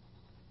like,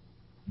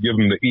 give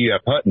them the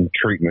E.F. Hutton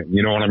treatment.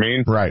 You know what I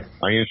mean? Right.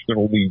 I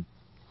instantly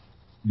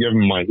give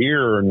them my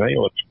ear and, hey,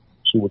 let's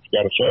see what you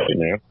got to say,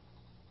 man.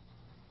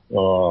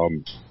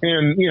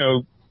 And,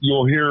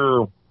 you'll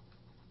hear,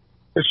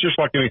 it's just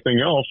like anything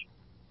else.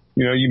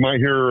 You might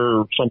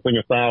hear something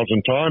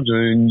 1,000 times,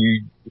 and then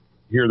you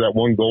hear that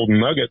one golden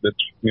nugget that's,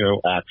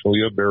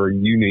 actually a very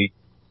unique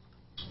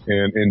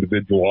and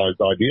individualized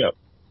idea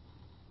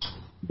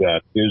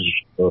that is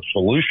a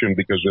solution,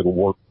 because it'll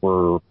work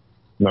for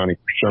 90%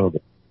 of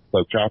the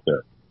folks out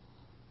there.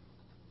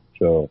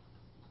 So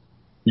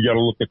you got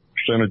to look at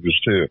percentages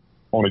too.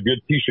 On a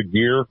good piece of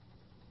gear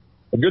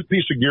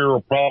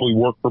will probably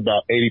work for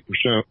about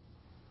 80%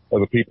 of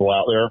the people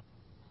out there.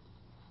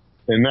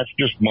 And that's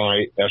just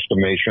my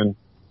estimation.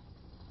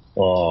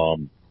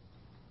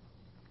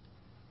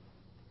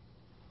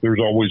 There's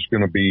always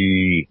going to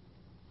be,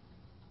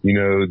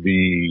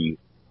 the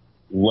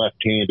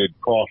left-handed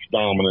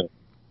cross-dominant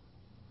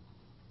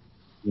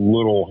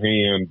little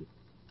hand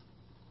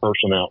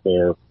person out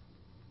there,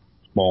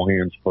 small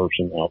hands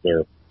person out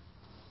there.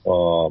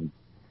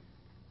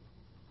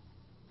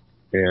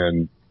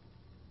 And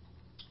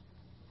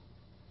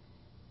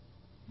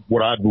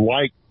what I'd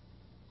like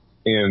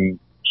and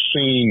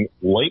seen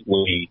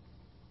lately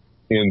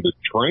in the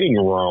training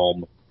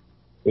realm,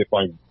 if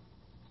I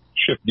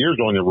shift gears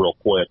on you real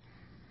quick,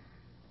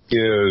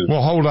 is...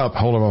 Well, hold up.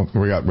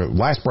 We got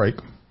last break.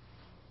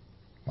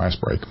 All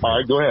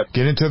right, go ahead.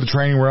 Get into the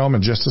training realm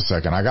in just a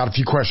second. I got a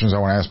few questions I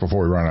want to ask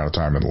before we run out of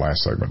time in the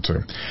last segment, too.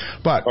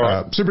 But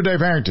right. Super Dave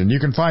Harrington, you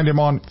can find him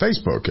on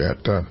Facebook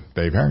at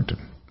Dave Harrington.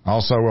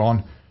 Also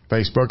on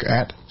Facebook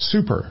at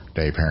Super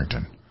Dave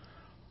Harrington.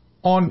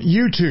 On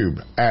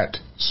YouTube at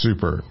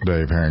Super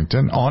Dave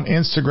Harrington. On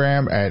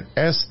Instagram at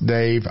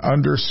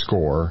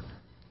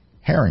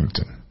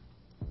sdave_Harrington.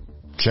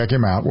 Check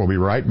him out. We'll be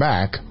right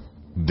back.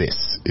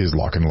 This is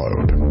Lock and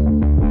Load.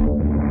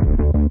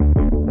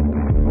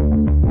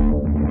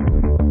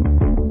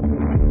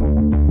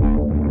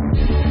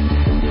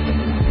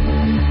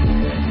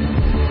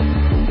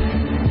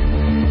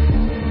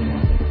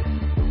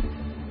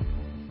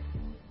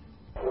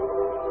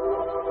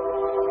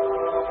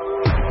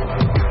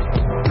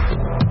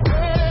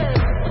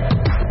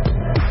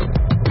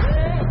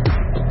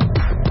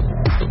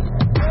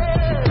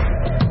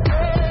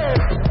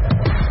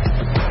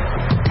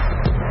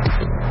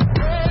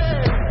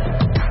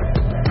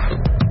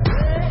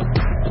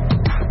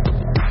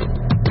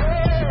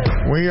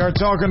 We are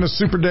talking to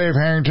Super Dave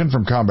Harrington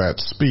from Combat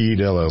Speed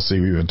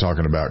LLC. We've been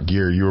talking about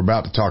gear. You were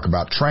about to talk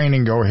about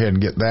training. Go ahead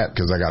and get that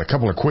because I got a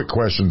couple of quick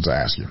questions to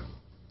ask you.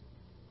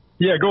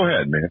 Yeah, go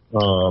ahead, man.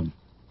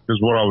 Because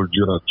what I was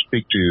going to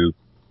speak to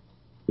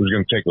was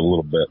going to take a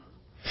little bit.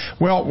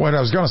 Well, what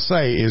I was going to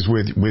say is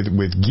with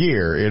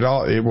gear, it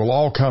will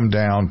all come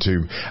down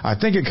to, I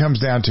think it comes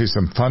down to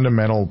some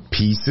fundamental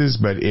pieces,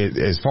 but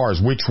as far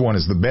as which one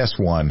is the best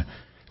one,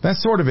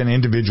 that's sort of an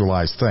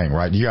individualized thing,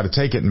 right? You got to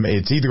take it, and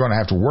it's either going to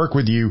have to work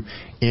with you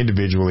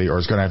individually or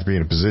it's going to have to be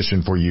in a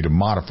position for you to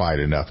modify it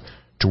enough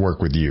to work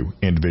with you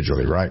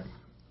individually, right?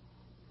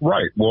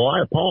 Right. Well,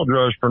 I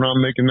apologize for not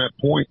making that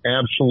point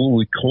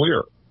absolutely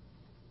clear.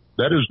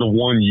 That is the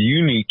one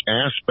unique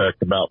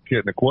aspect about kit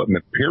and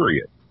equipment,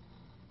 period.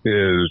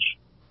 It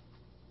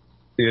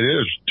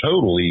is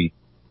totally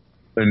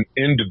an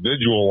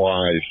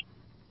individualized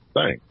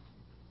thing,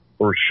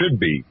 or should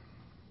be.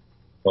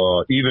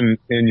 Even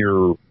in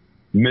your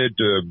mid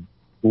to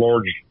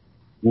large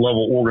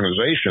level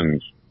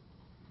organizations,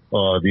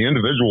 the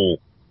individual,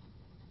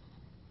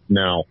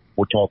 now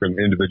we're talking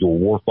individual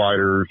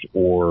warfighters,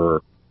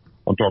 or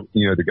I'm talking,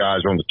 the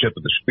guys on the tip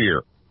of the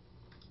spear.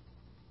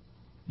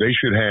 They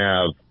should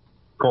have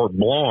carte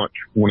blanche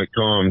when it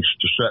comes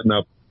to setting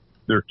up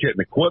their kit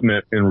and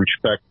equipment in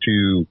respect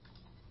to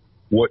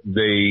what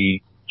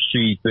they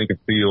see, think, and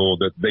feel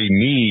that they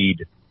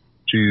need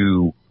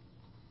to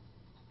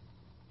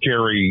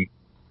carry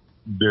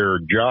their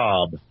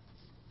job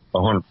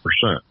 100%.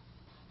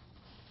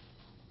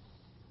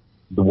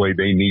 The way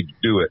they need to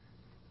do it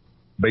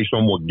based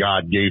on what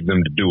God gave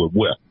them to do it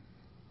with.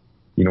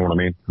 You know what I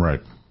mean? Right.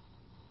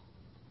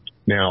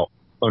 Now,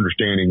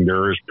 understanding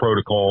there is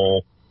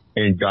protocol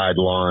and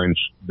guidelines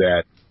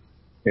that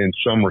in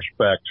some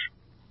respects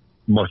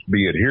must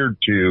be adhered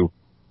to,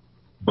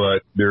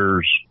 but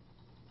there's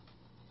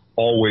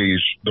always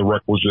the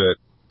requisite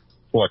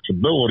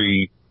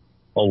flexibility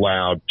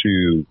allowed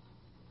to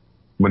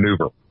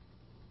maneuver.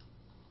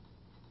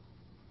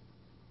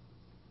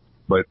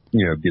 But,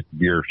 get the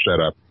gear set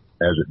up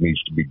as it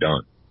needs to be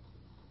done.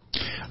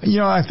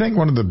 I think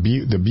one of the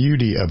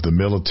beauty of the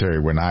military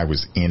when I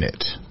was in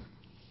it,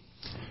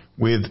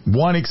 with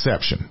one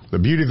exception, the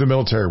beauty of the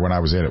military when I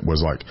was in it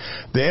was like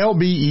the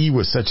LBE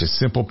was such a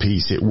simple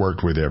piece, it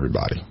worked with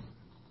everybody.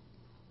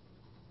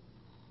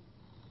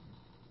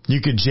 You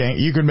could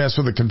mess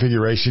with the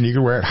configuration. You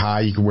could wear it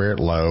high, you could wear it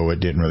low. It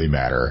didn't really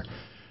matter.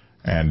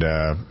 And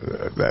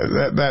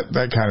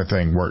that kind of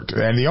thing worked.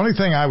 And the only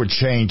thing I would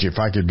change if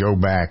I could go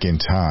back in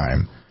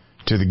time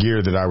to the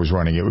gear that I was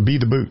running, it would be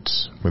the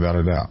boots, without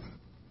a doubt.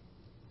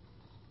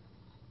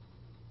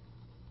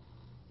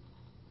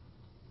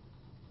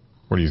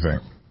 What do you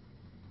think?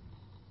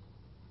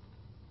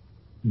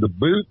 The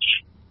boots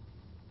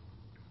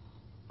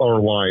are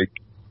like,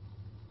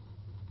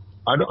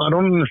 I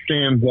don't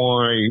understand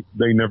why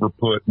they never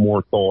put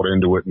more thought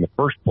into it in the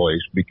first place,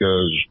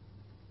 because,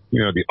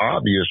 the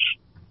obvious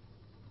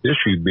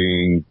issue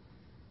being,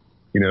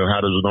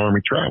 how does an army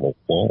travel?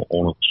 Well,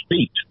 on its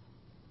feet.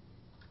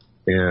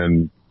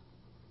 And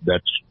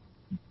that's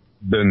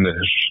been the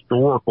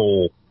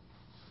historical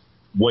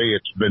way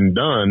it's been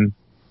done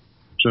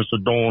since the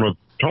dawn of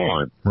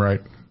time.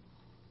 Right.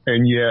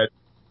 And yet,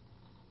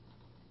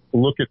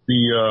 look at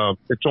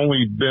it's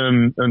only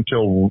been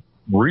until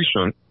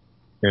recent,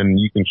 and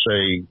you can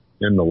say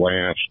in the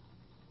last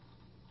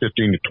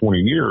 15 to 20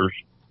 years,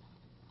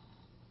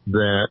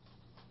 that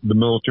the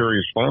military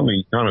has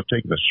finally kind of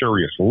taken a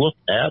serious look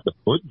at the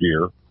foot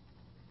gear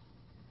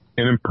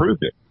and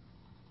improved it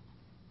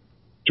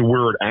to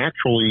where it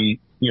actually,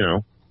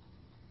 you're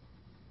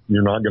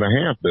not going to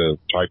have the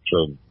types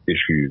of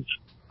issues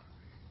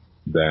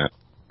that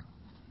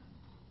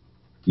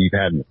you've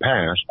had in the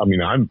past. I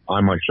mean, I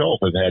myself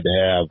have had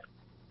to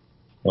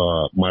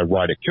have my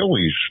right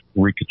Achilles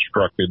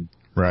reconstructed,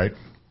 right,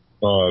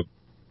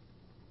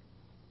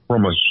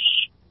 from a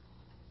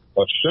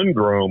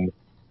syndrome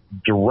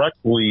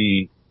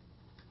directly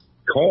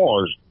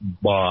caused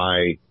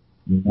by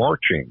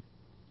marching.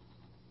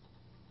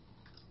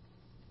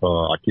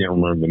 I can't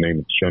remember the name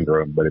of the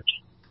syndrome, but it's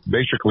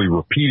basically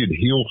repeated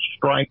heel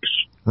strikes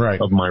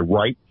of my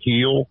right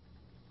heel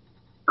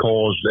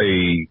caused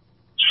a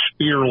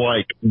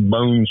spear-like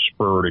bone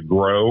spur to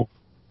grow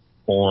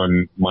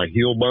on my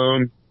heel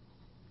bone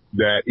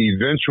that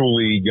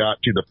eventually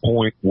got to the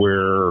point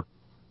where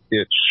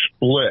it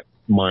split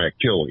my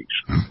Achilles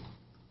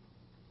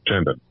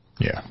tendon.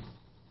 Yeah.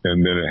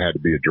 And then it had to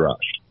be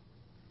addressed.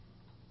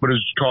 But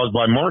it's caused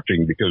by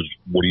marching, because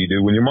what do you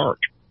do when you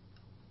march?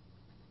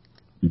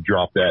 You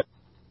drop that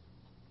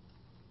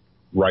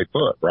right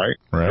foot, right?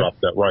 Drop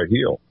that right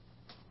heel.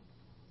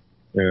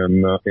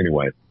 And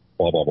anyway,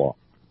 blah, blah, blah.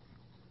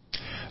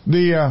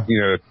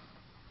 If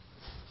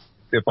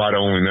I'd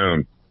only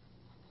known.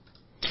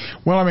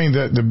 Well, I mean,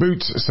 the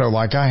boots, so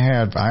like I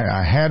had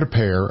a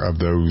pair of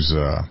those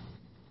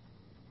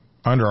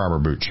Under Armour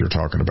boots you're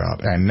talking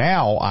about, and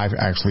now I've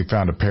actually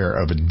found a pair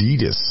of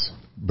Adidas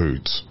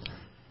boots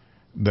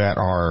that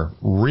are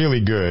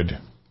really good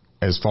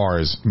as far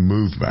as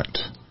movement.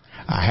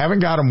 I haven't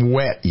got them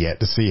wet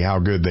yet to see how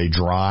good they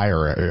dry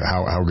or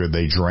how good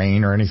they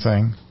drain or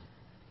anything.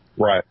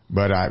 Right.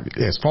 But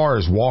as far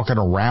as walking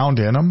around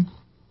in them,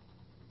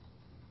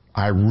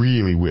 I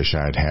really wish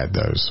I had had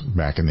those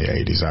back in the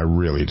 80s. I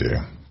really do.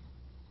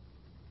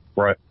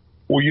 Right.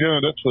 Well,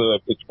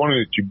 it's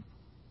funny that you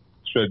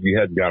said you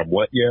hadn't got them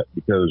wet yet,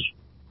 because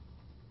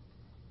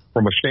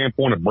from a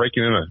standpoint of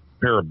breaking in a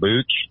pair of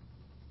boots,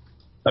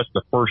 that's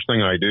the first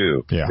thing I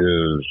do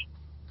is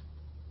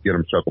get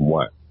them soaking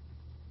wet.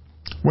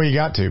 Well, you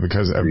got to,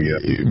 because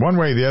one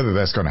way or the other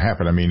that's going to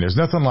happen. I mean, there's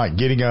nothing like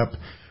getting up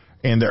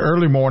in the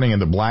early morning in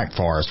the Black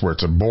Forest where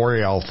it's a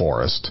boreal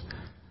forest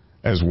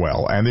as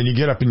well. And then you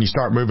get up and you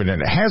start moving,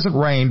 and it hasn't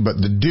rained, but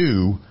the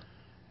dew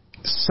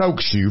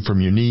soaks you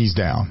from your knees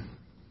down.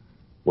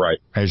 Right.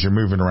 As you're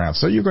moving around.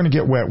 So you're going to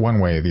get wet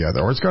one way or the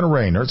other, or it's going to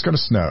rain, or it's going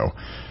to snow.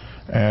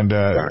 And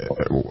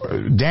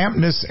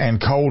dampness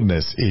and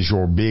coldness is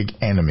your big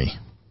enemy.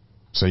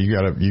 So you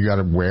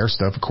gotta wear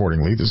stuff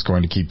accordingly that's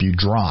going to keep you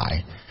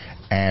dry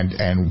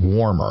and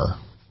warmer.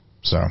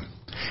 So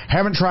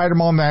haven't tried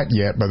them on that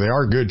yet, but they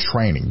are good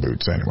training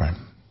boots anyway.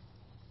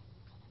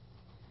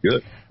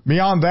 Good.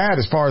 Beyond that,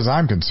 as far as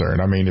I'm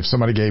concerned, I mean, if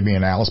somebody gave me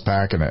an Alice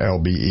pack and an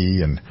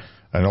LBE and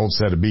an old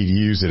set of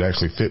BDUs that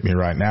actually fit me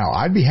right now,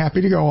 I'd be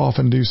happy to go off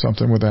and do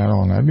something with that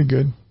on. That'd be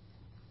good.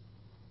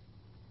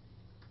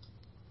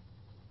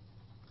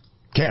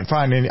 Can't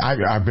find any.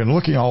 I've been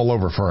looking all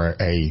over for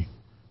a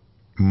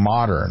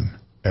modern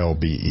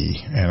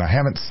LBE, and I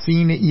haven't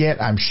seen it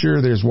yet. I'm sure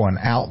there's one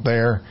out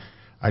there.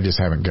 I just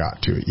haven't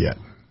got to it yet.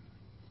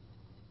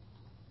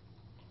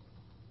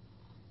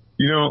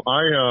 The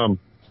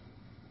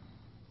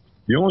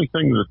only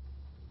thing that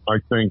I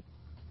think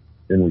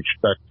in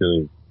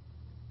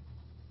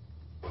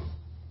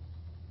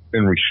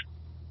response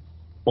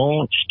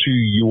to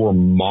your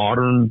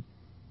modern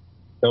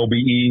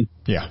LBE,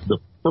 the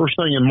first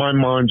thing in my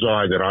mind's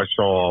eye that I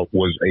saw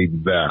was a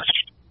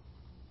vest.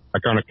 I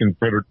kind of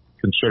considered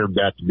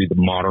that to be the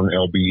modern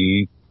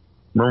LBE.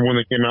 Remember when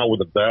they came out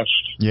with a vest?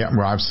 Yeah,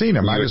 well, I've seen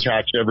them. You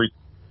attach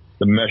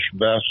the mesh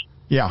vest.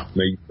 Yeah.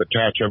 They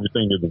attach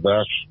everything to the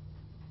vest.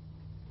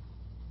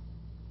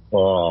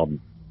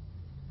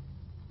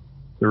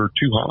 They were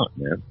too hot,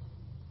 man.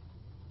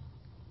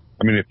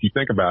 I mean, if you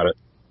think about it,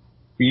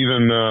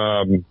 even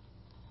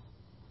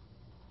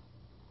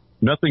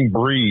nothing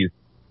breathed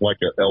like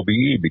an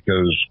LBE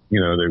because,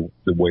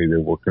 the way they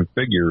were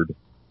configured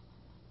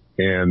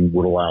and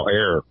would allow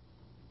air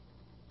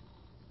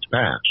to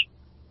pass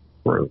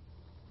through.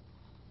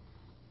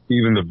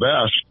 Even the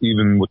vest,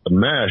 even with the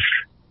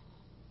mesh,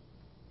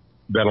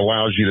 that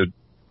allows you to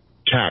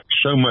tack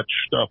so much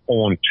stuff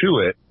onto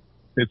it,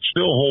 it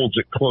still holds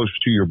it close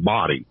to your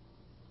body.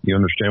 You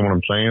understand what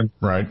I'm saying?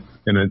 Right.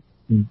 And it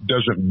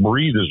doesn't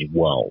breathe as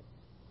well.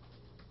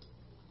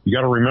 You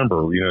got to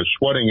remember,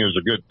 sweating is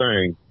a good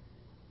thing,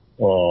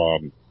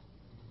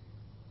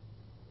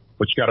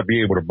 but you got to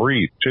be able to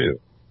breathe too.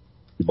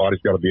 Your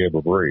body's got to be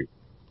able to breathe.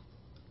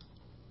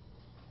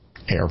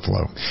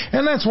 Airflow.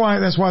 And that's why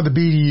the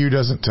BDU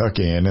doesn't tuck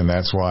in, and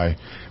that's why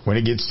when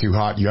it gets too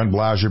hot, you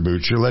unblouse your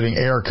boots. You're letting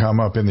air come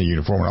up in the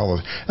uniform and all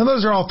those. And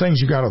those are all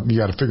things you got to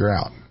figure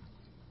out.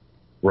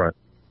 Right.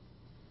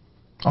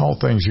 All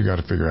things you got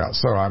to figure out.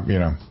 So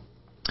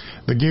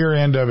the gear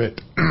end of it,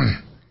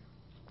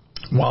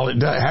 while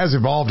it has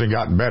evolved and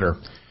gotten better,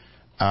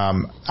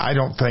 I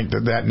don't think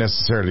that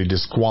necessarily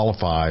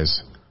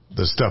disqualifies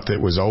the stuff that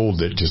was old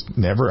that just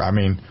never. I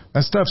mean,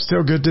 that stuff's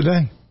still good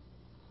today.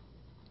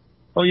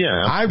 Oh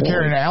yeah, I've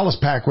carried an Alice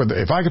pack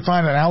if I could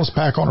find an Alice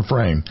pack on a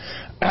frame,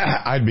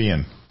 I'd be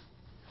in.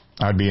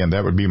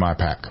 That would be my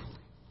pack.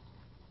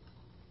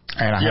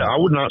 And I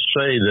would not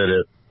say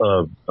that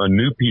a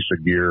new piece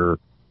of gear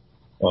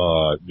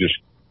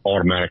just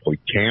automatically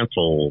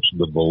cancels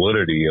the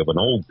validity of an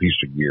old piece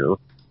of gear.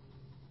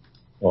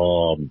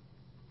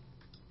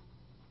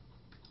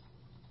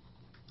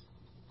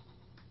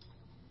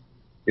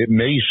 It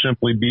may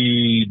simply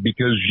be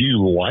because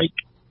you like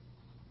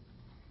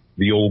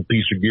the old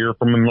piece of gear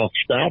from a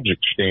nostalgic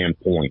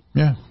standpoint.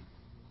 Yeah.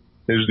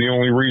 Is the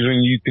only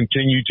reason you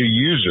continue to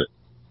use it.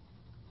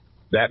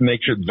 That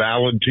makes it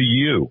valid to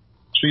you.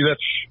 See,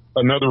 that's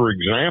another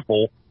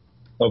example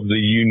of the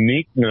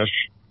uniqueness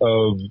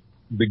of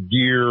the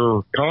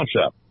gear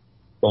concept.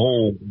 The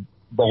whole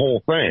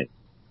thing.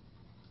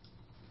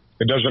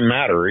 It doesn't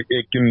matter.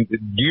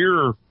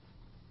 Gear,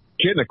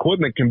 kit and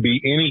equipment can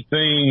be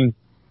anything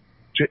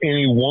to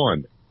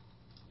anyone.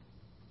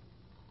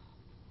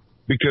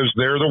 Because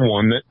they're the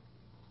one that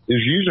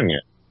is using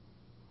it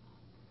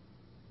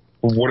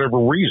for whatever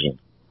reason.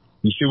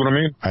 You see what I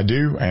mean? I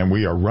do, and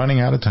we are running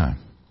out of time.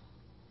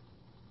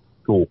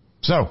 Cool.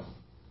 So,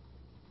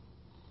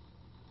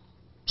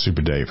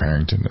 Super Dave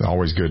Harrington,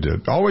 always good to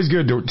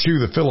chew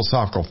the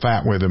philosophical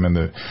fat with him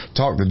and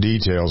talk the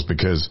details,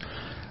 because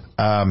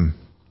some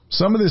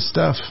of this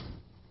stuff,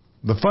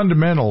 the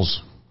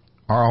fundamentals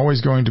are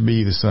always going to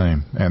be the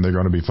same, and they're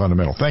going to be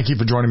fundamental. Thank you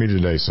for joining me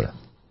today, sir.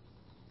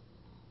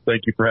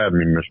 Thank you for having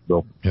me, Mr.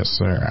 Bill. Yes,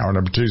 sir. Hour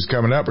number 2 is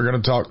coming up. We're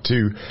going to talk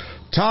to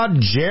Todd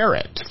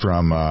Jarrett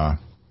from, I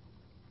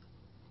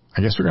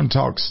guess we're going to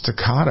talk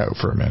staccato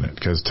for a minute,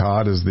 because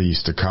Todd is the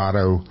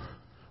staccato,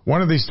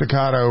 one of the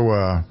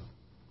staccato,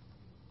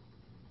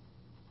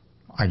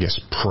 I guess,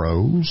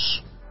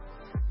 pros.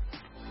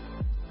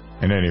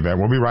 In any event,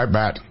 we'll be right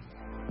back.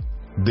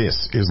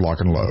 This is Lock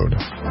and Load.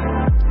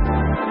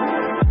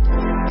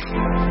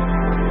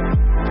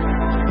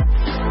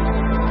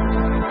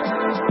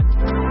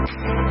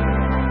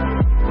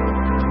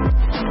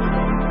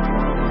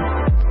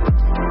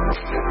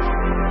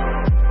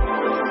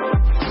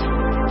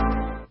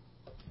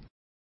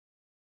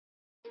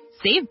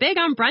 Save big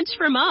on brunch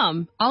for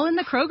mom, all in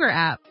the Kroger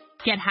app.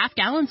 Get half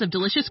gallons of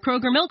delicious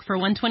Kroger milk for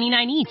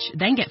 $1.29 each.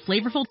 Then get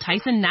flavorful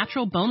Tyson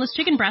natural boneless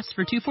chicken breasts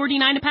for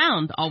 $2.49 a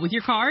pound, all with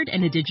your card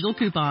and a digital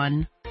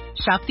coupon.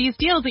 Shop these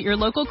deals at your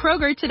local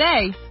Kroger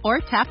today, or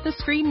tap the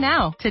screen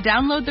now to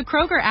download the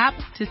Kroger app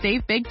to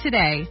save big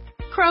today.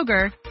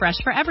 Kroger, fresh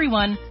for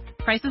everyone.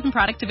 Prices and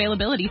product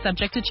availability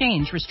subject to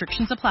change.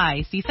 Restrictions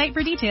apply. See site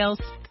for details.